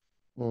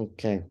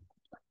 Okay.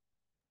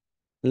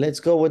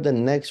 Let's go with the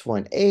next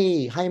one.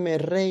 Hey, Jaime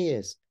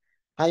Reyes.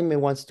 Jaime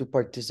wants to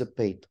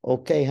participate.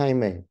 Okay,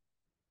 Jaime.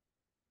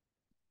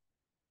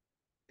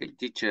 Okay,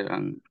 teacher,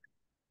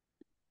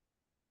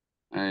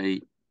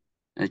 I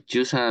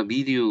choose a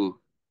video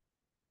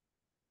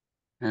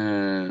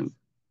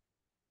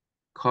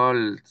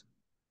called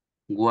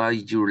Why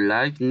Your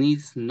Life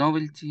Needs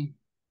Novelty.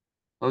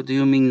 How do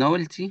you mean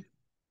novelty?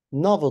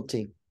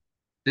 Novelty.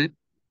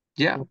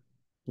 Yeah.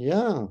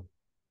 Yeah.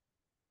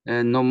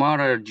 No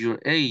matter your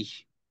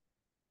age.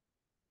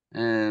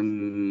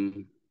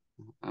 And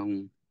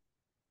although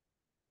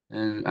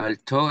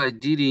I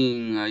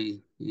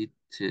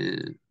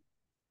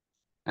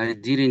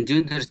didn't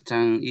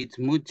understand it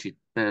much,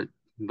 but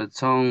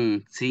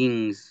some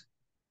things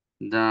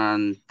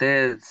that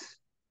Ted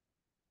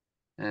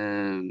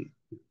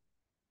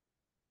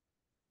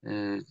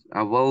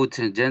about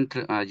a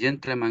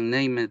gentleman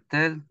named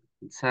Ted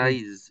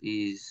says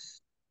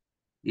is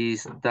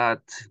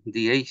that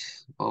the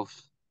age of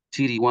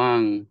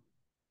 31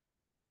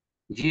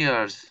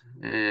 years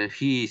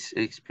his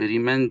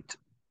experiment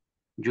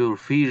your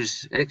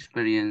first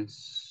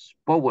experience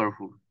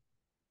powerful.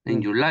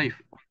 in your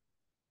life.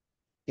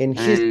 In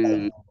his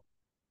And life.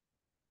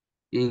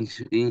 in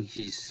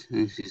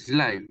his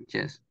life,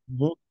 yes.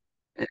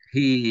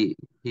 He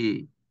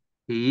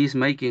is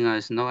making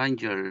a snow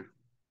angel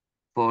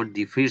for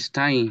the first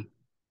time,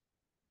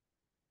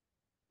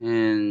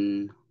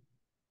 and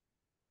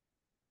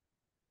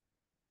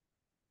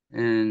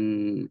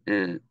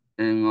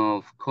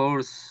of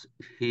course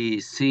he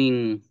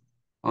seen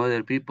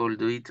other people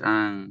do it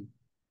and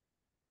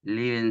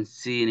even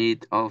seeing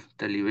it of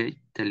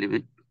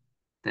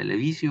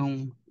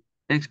television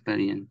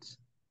experience.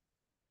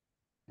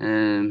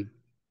 I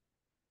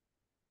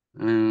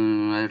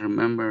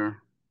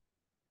remember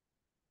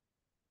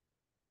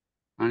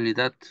only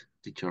that,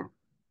 teacher.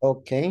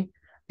 Okay.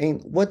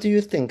 And what do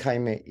you think,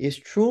 Jaime? Is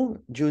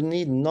true you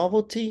need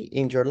novelty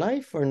in your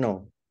life or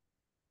no?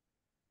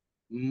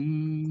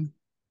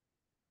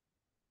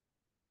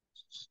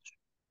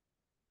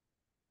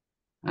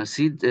 I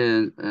see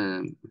the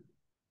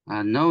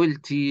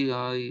novelty.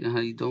 I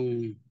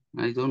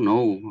don't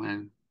know.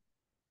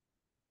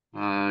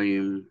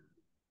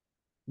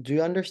 Do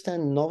you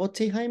understand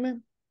novelty,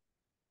 Jaime?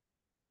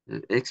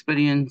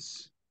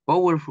 Experience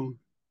powerful.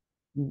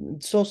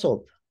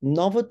 So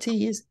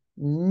novelty is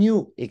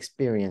new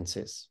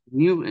experiences.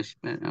 New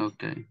experience.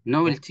 Okay.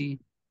 Novelty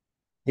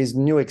is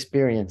new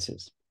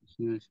experiences.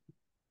 Yes.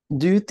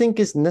 Do you think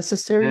it's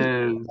necessary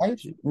in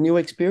life, new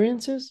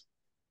experiences?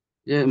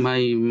 Yeah,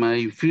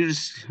 my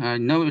first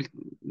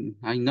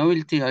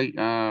novelty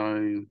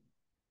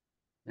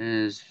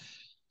is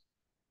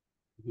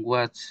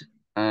what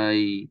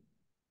I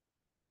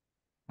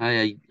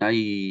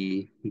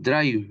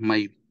drive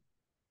my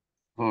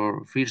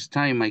for first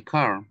time my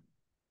car.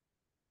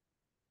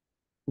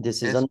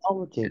 This is a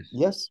novelty.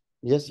 Yes.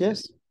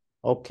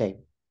 Okay,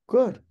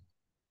 good.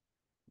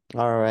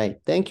 All right.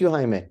 Thank you,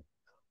 Jaime.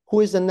 Who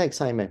is the next,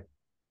 Jaime?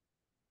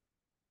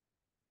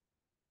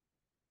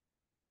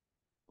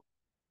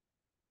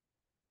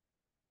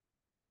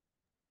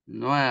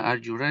 Noah, are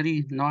you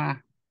ready,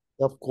 Noah?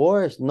 Of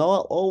course.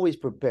 Noah always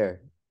prepared.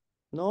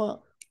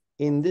 Noah,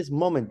 in this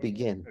moment,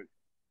 begin.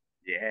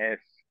 Yes.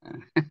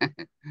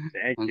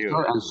 Thank you.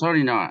 I'm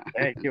sorry, Noah.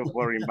 Thank you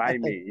for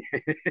inviting me.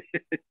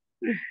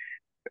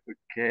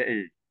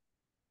 Okay.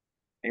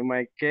 In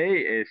my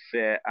case,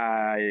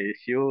 I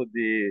show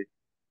the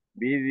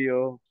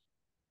video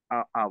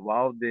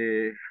about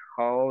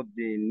how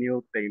the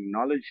new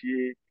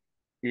technology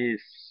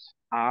is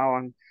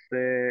advanced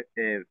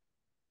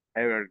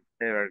every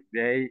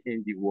day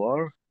in the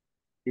world.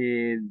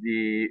 In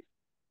the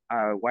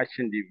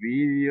watching the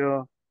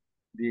video,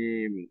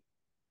 the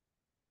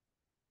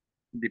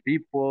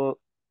people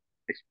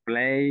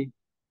explain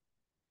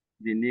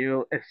the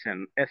new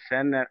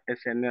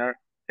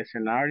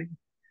scenario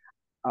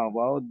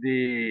about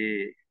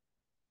the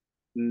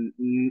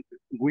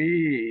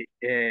we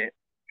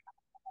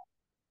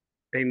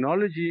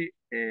technology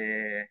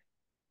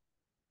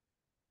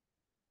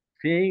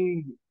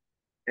thing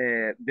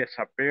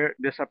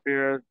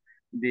disappear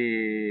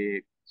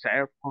the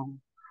cell phone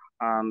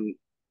and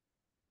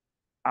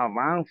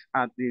advance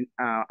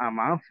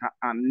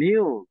a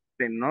new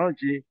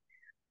technology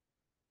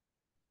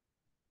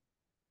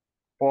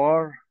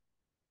for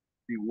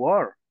the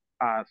world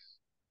as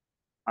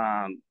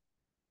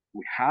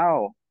we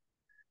have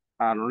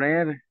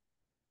learned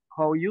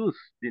how use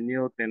the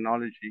new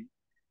technology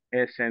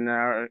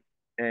SNR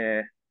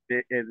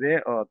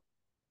or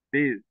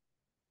this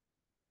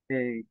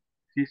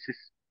this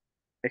is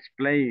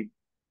explained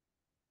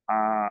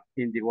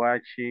in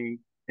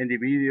the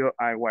video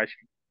I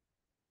watching.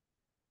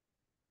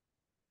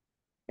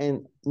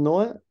 And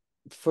Noah,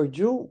 for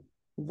you,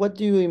 what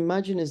do you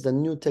imagine is the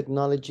new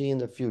technology in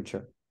the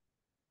future?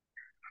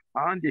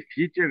 On the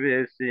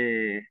future is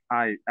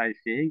I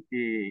think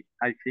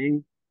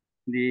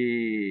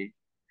the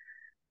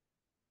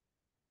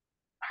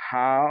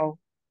how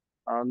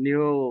a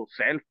new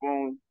cell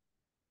phone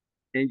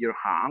in your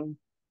hand.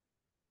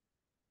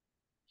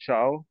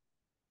 So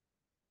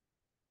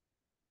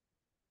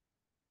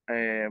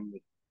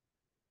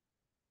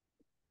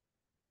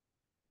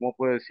 ¿cómo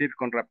puedo decir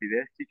con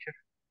rapidez, teacher?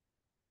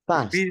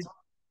 Fast. Speed.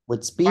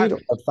 With speed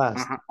Fast. or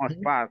fast? Or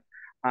fast.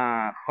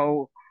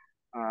 How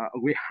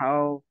we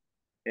have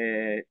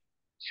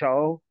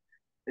show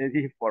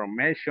the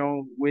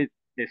information with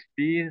the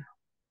speed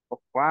of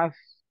fast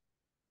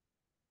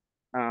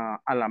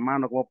a la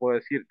mano, ¿cómo puedo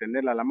decir?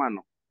 Tenerla a la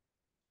mano.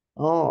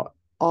 Oh,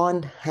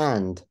 on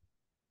hand.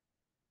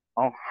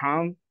 On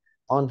hand.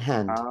 On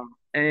hand.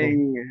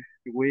 And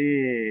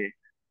we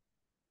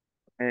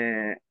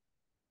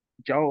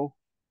Joe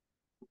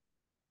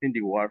in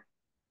the world.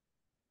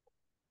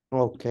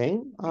 Okay,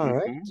 all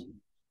right.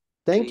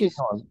 Thank you,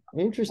 Noah.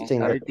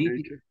 Interesting.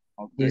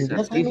 It's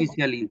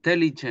artificial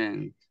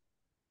intelligence.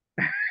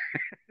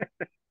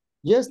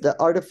 Yes, the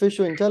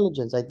artificial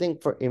intelligence. I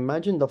think for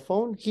imagine the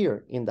phone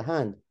here in the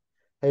hand.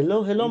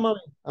 Hello, mommy.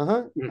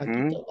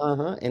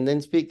 And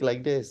then speak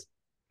like this.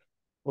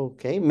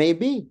 Okay,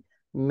 maybe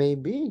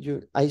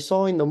I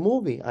saw in the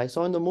movie.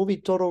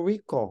 Total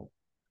Recall.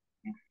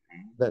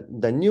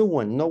 The new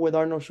one, not with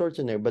Arnold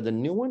Schwarzenegger, but the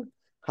new one,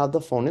 have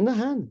the phone in the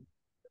hand.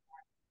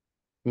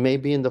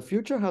 Maybe in the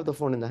future, have the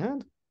phone in the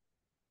hand.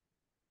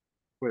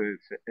 Pues,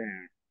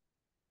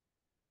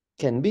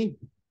 Can be.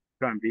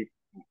 can be.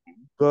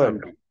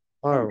 Good. Can be.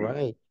 All Can be.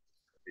 right.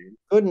 Sí.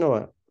 Good,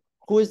 Noah.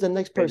 Who is the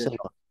next person?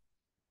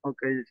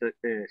 Okay,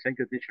 thank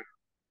you, teacher.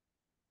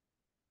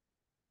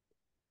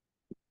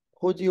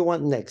 Who do you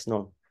want next,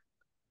 Noah?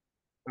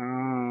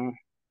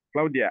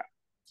 Claudia.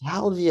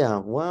 Claudia.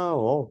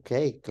 Wow.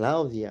 Okay,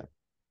 Claudia.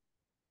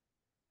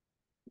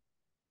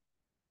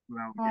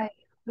 Hi,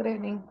 good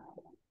evening.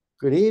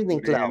 Good evening,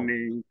 Good Claudia.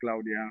 evening,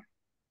 Claudia.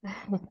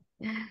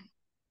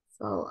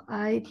 So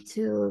I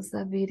choose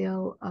a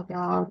video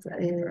about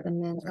the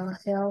mental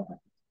health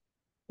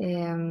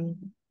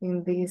in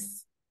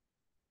this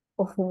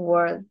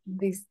world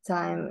this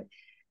time.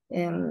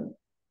 A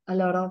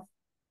lot of,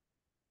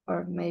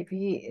 or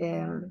maybe,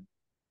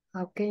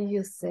 how can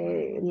you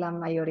say la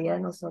mayoría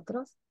de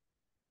nosotros?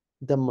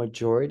 The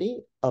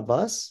majority of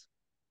us?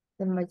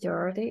 The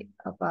majority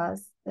of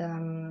us,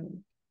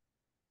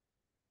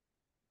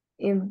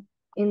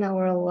 in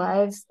our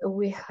lives,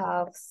 we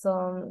have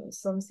some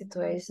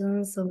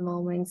situations, some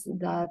moments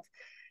that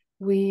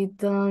we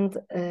don't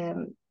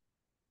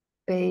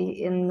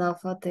pay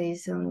enough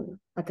attention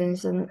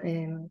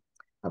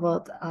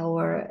about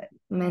our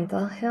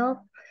mental health,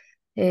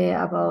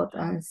 about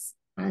how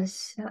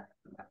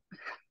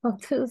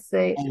to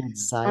say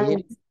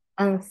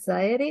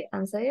anxiety.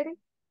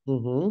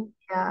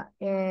 Yeah,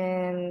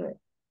 and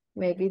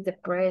maybe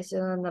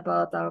depression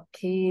about our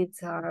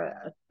kids,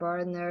 our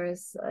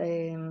partners,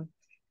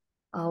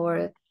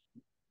 our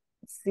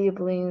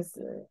siblings,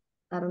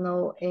 I don't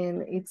know,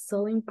 and it's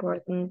so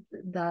important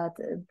that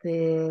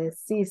the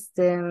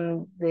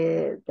system,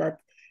 that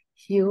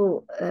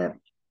you,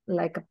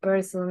 like a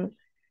person,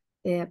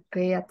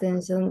 pay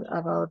attention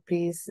about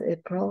this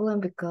problem,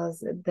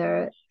 because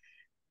there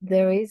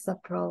is a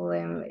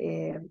problem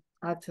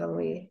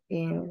actually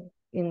in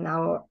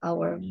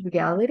our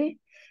reality.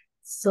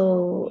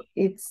 So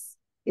it's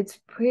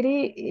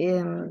pretty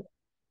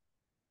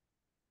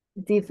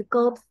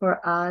difficult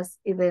for us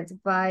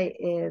identify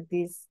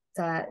this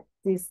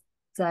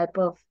type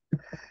of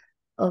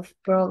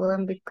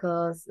problem,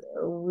 because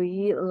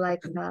we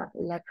like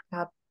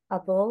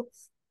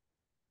adults,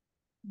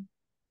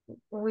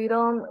 we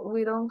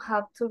don't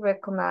have to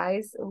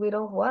recognize, we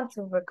don't want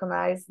to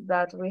recognize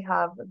that we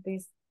have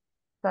this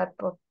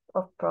type of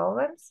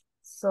problems.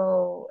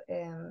 So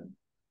I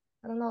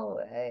don't know,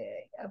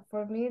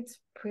 for me it's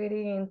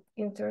pretty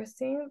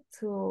interesting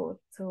to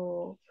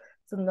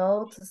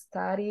know, to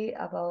study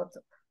about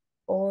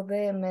all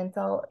the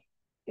mental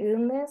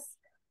illness.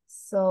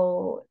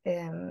 So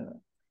I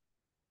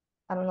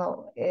don't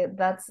know,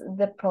 that's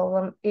the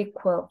problem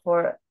equal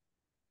for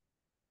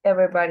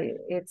everybody.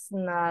 It's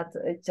not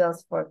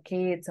just for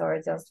kids or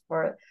just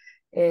for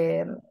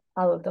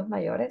adultos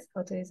mayores.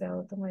 How do you say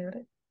adultos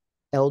mayores?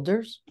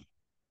 Elders?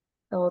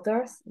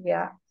 Elders,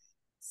 yeah.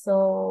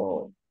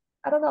 So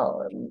I don't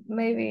know,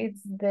 maybe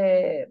it's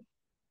the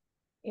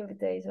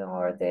invitation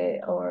or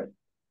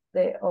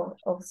the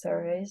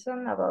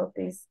observation about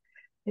this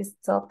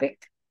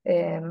topic,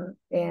 and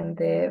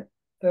the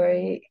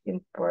very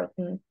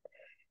important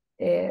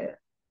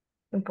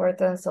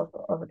importance of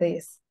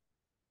this.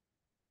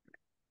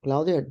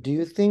 Claudia, do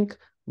you think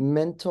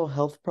mental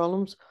health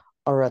problems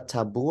are a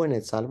taboo in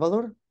El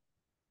Salvador?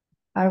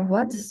 Are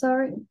what,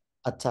 sorry?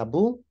 A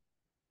taboo?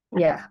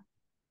 Yeah.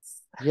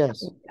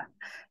 Yes. Yeah.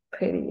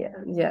 Pretty,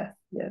 yeah.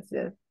 Yes.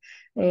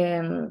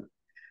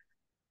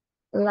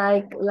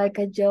 Like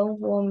a young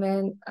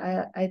woman,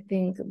 I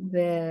think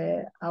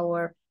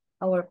our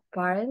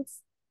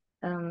parents,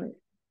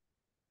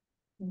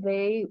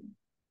 they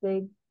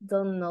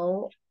don't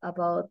know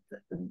about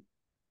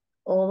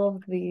all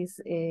of these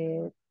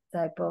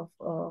type of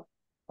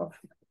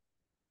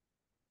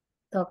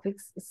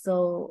topics.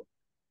 So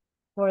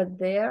for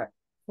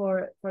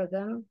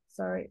them,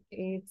 sorry,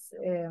 it's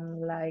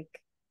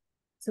like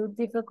too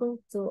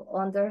difficult to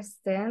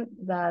understand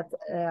that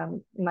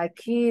my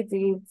kid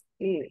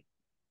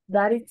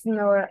that is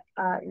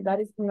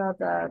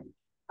not a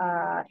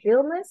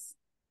illness.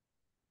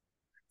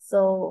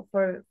 So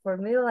for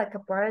me, like a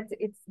parent,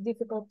 it's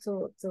difficult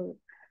to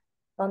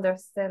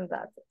understand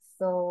that.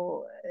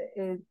 So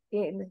in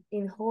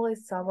whole El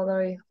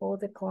Salvador, in whole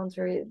the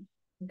country,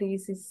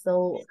 this is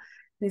a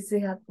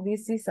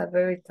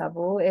very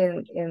taboo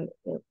and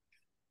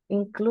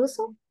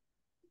inclusive.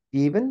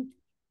 Even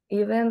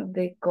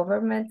the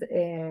government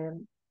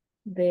and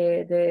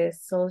the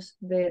social,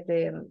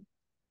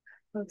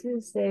 how do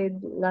you say,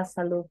 la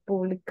salud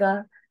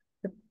pública,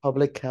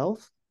 public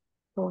health?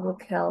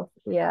 Public health,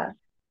 yeah.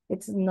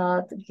 It's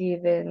not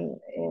given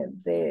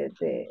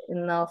the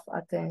enough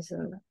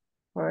attention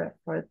for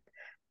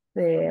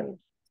the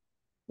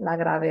la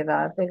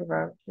gravedad, the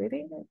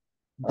gravity,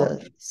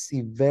 the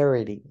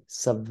severity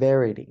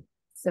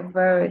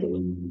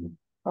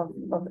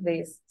of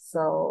this.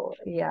 So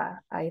yeah,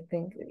 I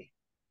think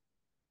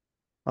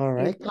All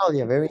right,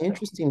 Claudia, very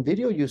interesting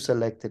video you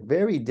selected.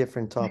 Very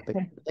different topic.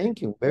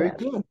 Thank you. Very Yes.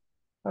 good.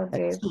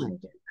 Okay.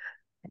 Excellent.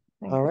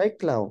 Thank All you. right,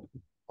 Clau.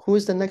 Who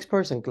is the next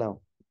person,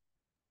 Clau?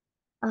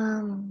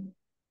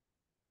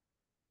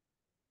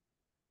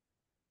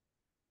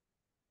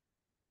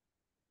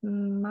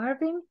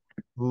 Marvin.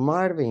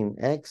 Marvin,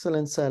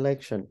 excellent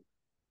selection.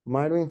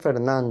 Marvin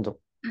Fernando.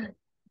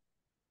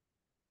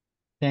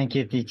 Thank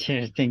you,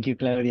 teacher. Thank you,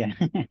 Claudia.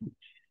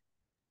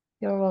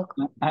 You're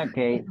welcome.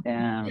 Okay.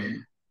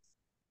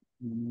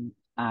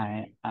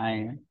 I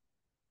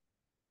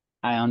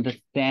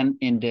understand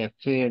in the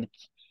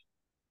first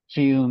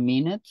few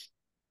minutes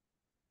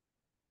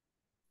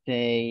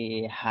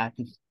they had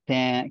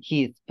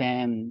he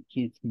spent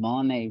his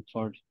money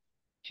for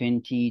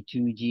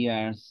 22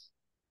 years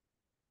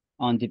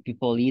on the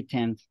people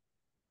items,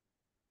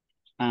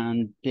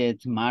 and the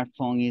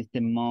smartphone is the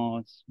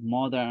most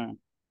modern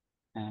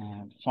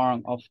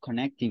form of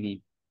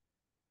connectivity.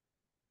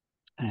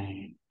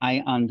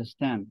 I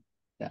understand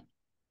that.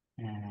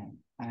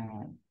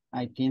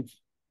 I think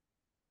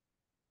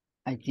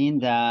the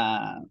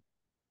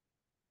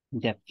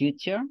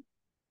future.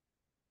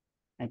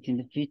 I think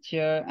the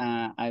future.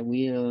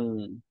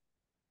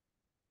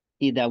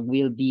 Either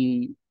will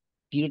be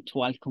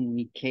virtual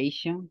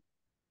communication.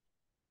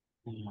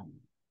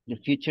 The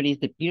future is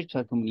the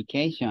virtual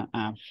communication.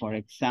 For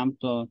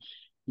example,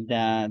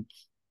 that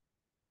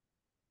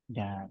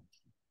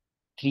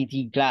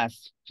 3D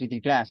glass,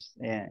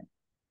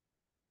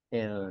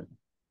 el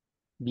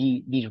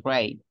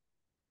V-Ray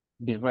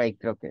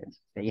creo que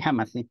se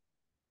llama así.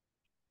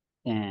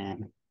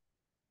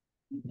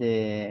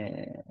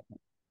 The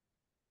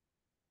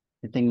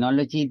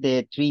technology,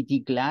 the 3D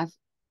glass,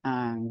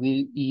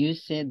 will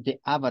use the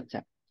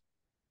avatar.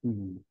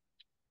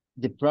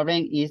 The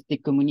problem is the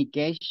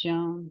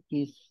communication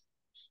is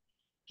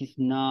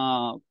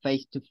not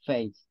face to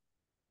face,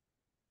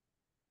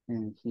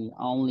 and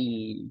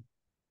only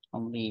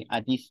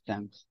a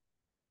distance,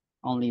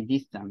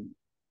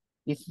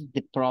 This is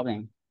the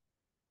problem,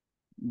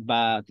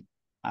 but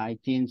I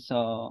think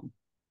so.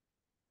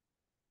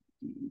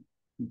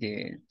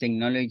 The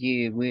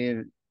technology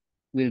will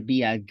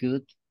be a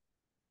good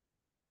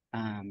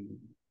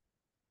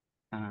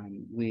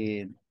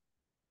with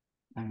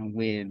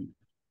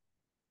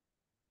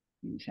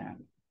o sea,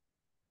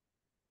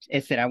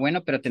 será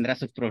bueno, pero tendrá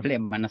sus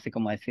problemas, no sé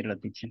cómo decirlo,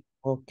 teacher.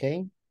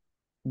 Okay.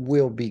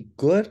 Will be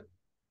good,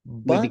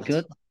 but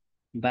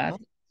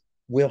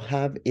will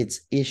have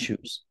its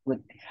issues.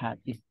 Will have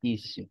its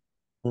issues.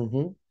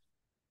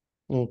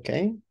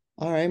 Okay.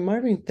 All right,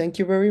 Marvin, thank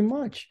you very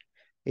much.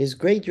 It's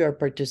great you are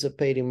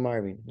participating,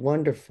 Marvin.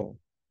 Wonderful.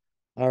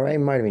 All right,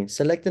 Marvin.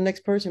 Select the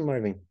next person,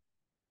 Marvin.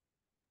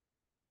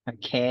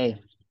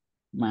 Okay.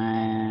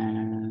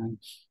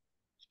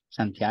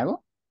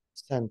 Santiago?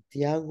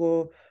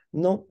 Santiago.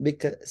 No,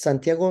 because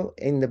Santiago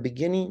in the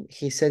beginning,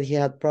 he said he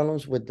had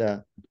problems with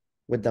the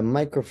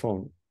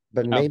microphone,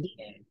 but maybe.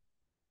 Okay.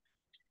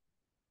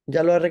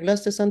 ¿Ya lo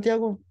arreglaste,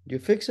 Santiago? You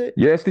fix it?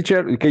 Yes,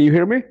 teacher. Can you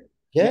hear me?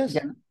 Yes.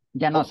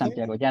 Ya no, Okay.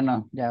 Santiago, ya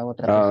no, ya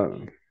otra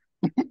vez.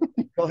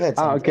 Go ahead,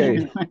 Santiago.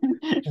 Okay.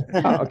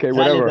 Okay, Dale,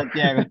 whatever.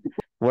 Santiago.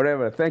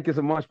 Whatever. Thank you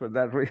so much for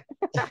that.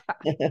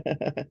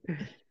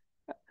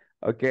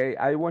 Okay,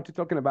 I want to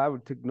talking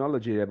about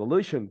technology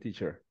evolution,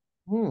 teacher.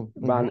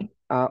 But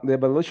the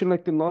evolution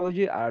of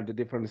technology are the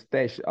different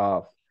stage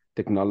of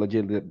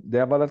technology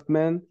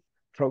development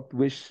through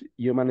which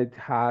humanity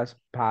has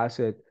passed,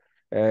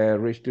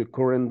 reached the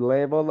current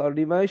level of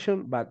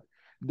innovation. But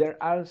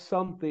there are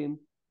something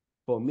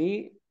for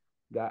me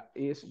that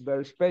is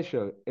very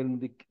special.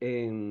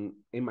 In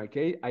my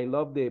case, I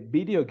love the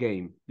video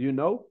game. Do you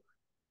know?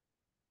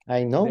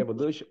 I know. The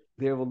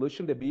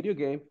evolution, the video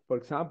game. For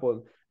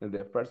example,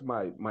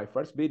 my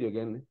first video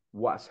game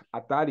was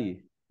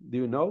Atari. Do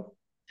you know?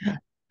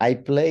 I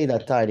played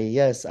Atari.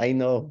 Yes, I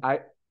know.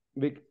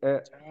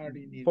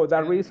 For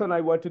that reason,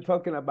 I want to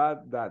talking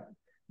about that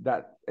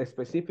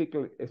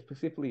specifically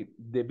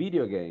the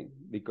video game,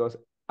 because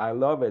I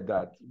love it,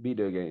 that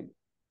video game.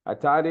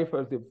 Atari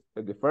for the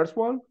first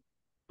one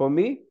for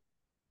me.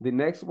 The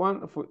next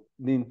one for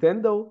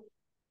Nintendo,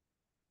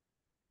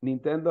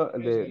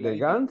 the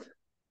guns.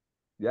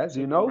 Yes,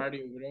 you know.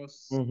 Mario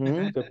Bros.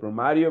 Super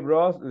Mario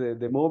Bros.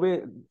 The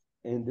movie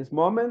in this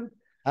moment.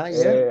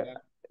 Yeah.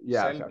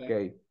 Yes,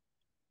 okay.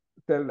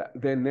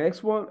 The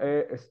next one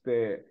is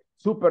the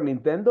Super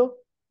Nintendo.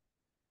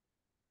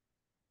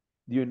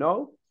 Do you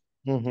know?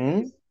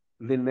 The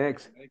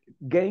next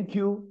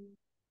GameCube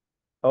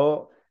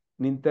or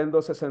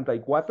Nintendo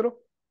 64.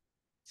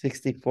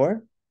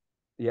 64?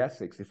 Yes,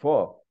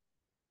 64.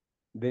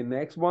 The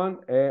next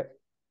one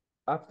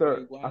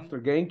after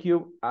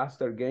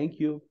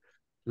GameCube,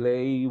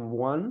 Play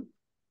 1.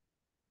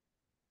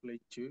 Play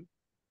 2.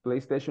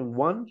 PlayStation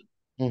 1.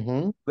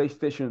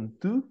 PlayStation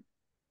 2.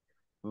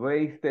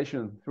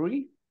 PlayStation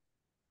 3.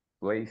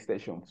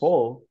 PlayStation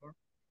 4.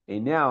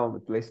 And now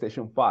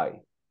PlayStation 5.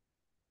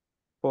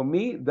 For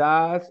me, do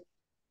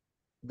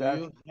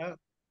you have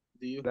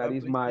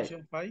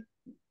PlayStation 5?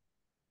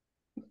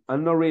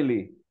 Not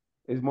really.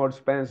 It's more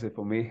expensive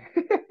for me.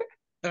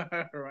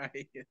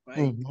 Right.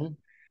 Mm-hmm.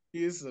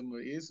 It's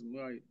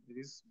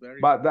very.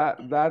 But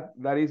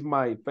that is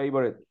my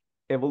favorite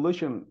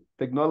evolution,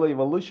 technology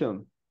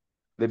evolution,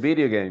 the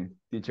video game,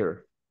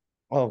 teacher.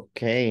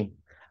 Okay.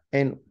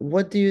 And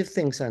what do you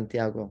think,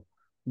 Santiago?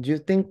 Do you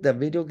think the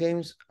video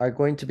games are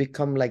going to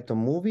become like the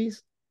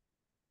movies?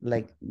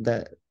 Like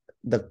the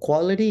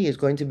quality is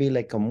going to be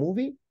like a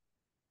movie?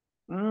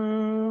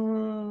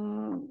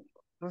 Mm,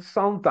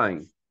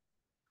 sometime,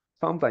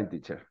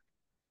 teacher.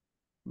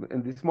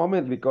 In this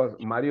moment, because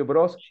Mario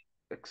Bros,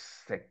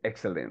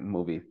 excellent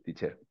movie,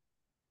 teacher,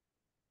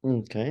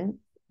 Okay.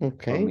 for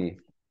Okay. me.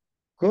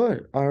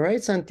 Good. All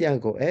right,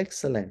 Santiago.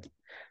 Excellent.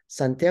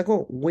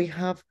 Santiago, we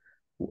have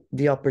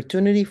the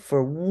opportunity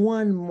for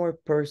one more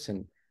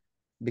person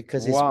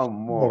because it's One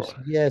more. almost,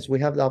 yes, we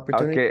have the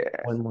opportunity Okay.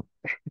 for one more.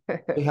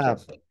 We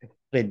have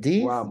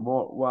Edith, One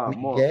more.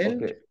 Miguel,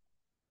 Okay.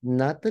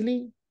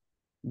 Natalie,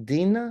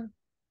 Dina,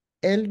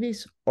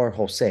 Elvis, or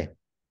Jose.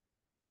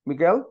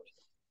 Miguel?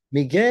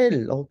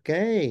 Miguel,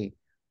 okay.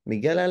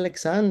 Miguel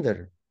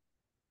Alexander.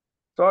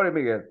 Sorry,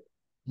 Miguel.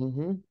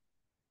 Mm-hmm.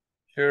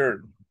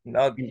 Sure,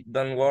 no,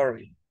 don't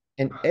worry.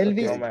 And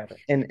Elvis, No matter.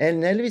 and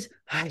Elvis,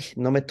 ay,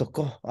 no me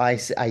tocó. I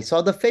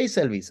saw the face,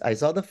 Elvis. I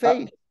saw the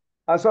face.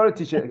 I'm sorry,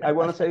 teacher. I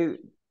want to say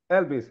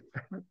Elvis.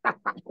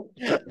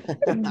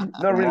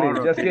 No, really.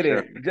 Tomorrow, Just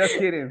teacher. kidding. Just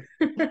kidding.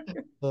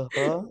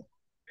 Uh-huh.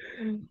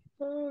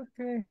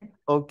 Okay.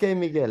 Okay,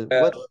 Miguel.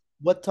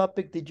 What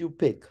topic did you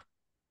pick?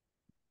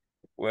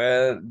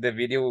 Well, the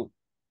video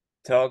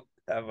talked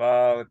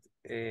about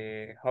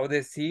how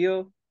the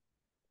CEO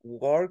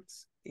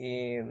works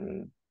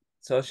in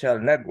social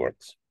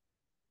networks,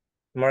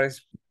 more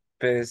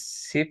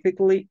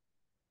specifically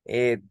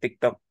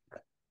TikTok,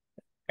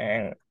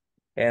 and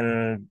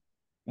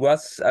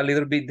was a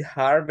little bit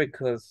hard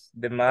because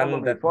the man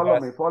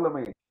Follow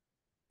me.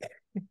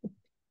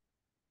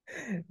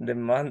 the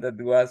man that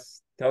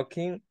was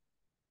talking,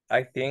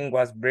 I think,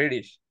 was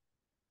British,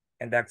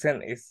 and the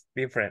accent is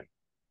different.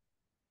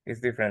 It's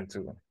different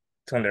to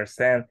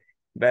understand.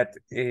 But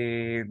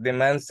the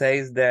man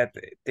says that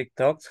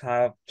TikToks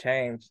have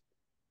changed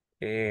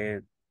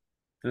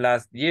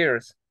last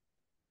years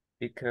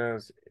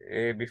because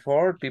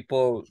before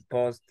people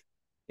post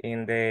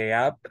in the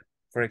app,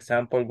 for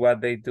example, what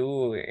they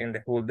do in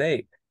the whole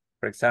day.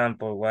 For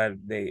example, what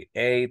they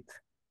ate,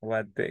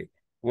 where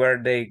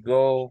they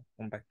go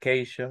on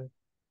vacation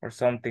or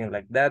something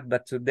like that.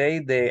 But today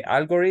the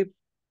algorithm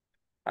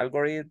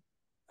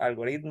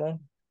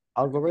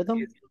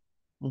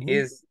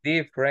is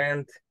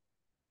different.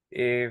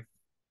 If,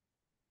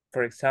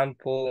 for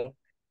example,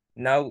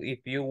 now if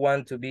you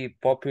want to be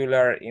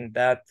popular in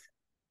that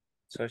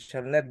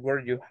social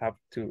network, you have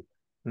to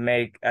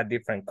make a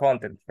different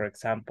content. For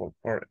example,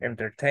 for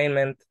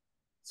entertainment,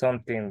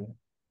 something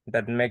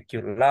that make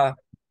you laugh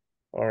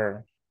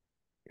or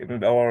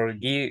give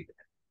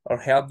or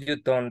help you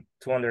to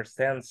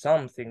understand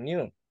something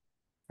new.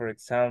 For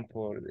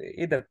example,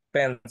 it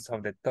depends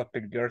on the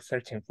topic you're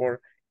searching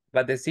for,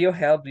 but the SEO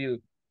help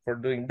you for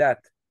doing that.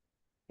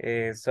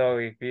 So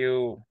if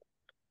you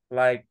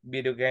like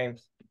video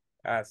games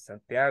as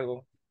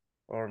Santiago,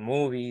 or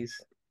movies,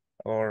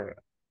 or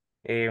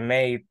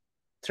made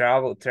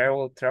travels,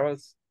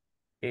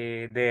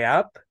 the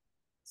app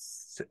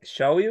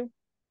show you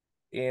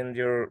in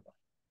tu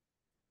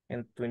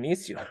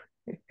inicio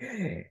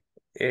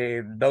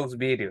those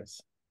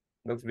videos.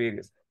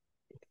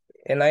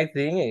 And I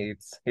think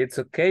it's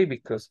okay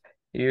because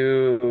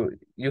you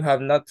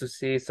have not to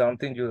see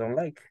something you don't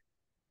like.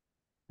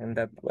 And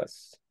that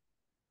was.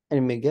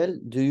 And Miguel,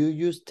 do you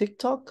use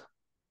TikTok?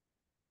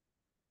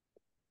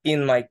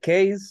 In my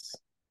case,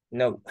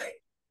 no.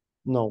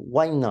 No,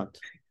 why not?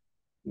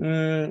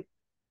 Right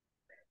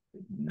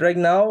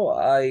now,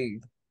 I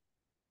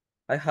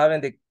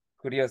haven't the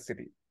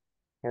curiosity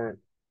for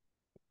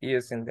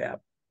using the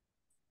app,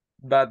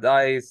 but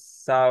I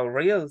saw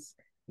reels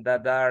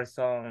that are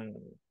some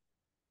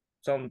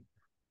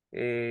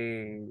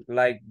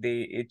like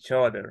each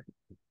other,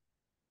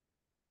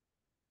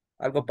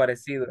 algo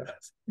parecido.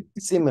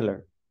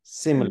 Similar.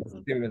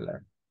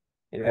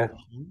 Yeah. Okay.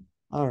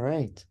 All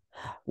right.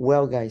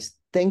 Well, guys,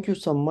 thank you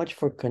so much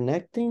for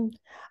connecting.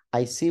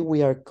 I see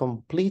we are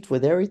complete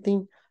with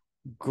everything.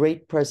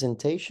 Great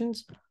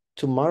presentations.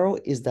 Tomorrow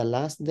is the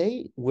last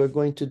day. We're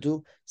going to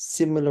do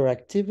similar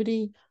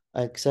activity,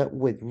 except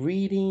with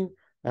reading,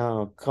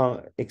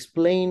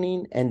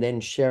 explaining, and then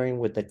sharing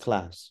with the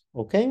class.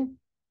 Okay?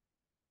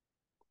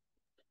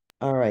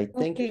 All right.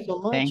 Thank you so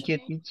much. Thank you,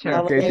 teacher.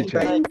 Okay,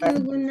 teacher. Thank you.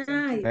 Good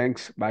night.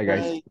 Thanks. Bye,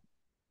 guys.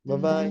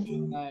 Bye-bye.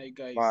 Hi,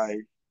 guys. Bye.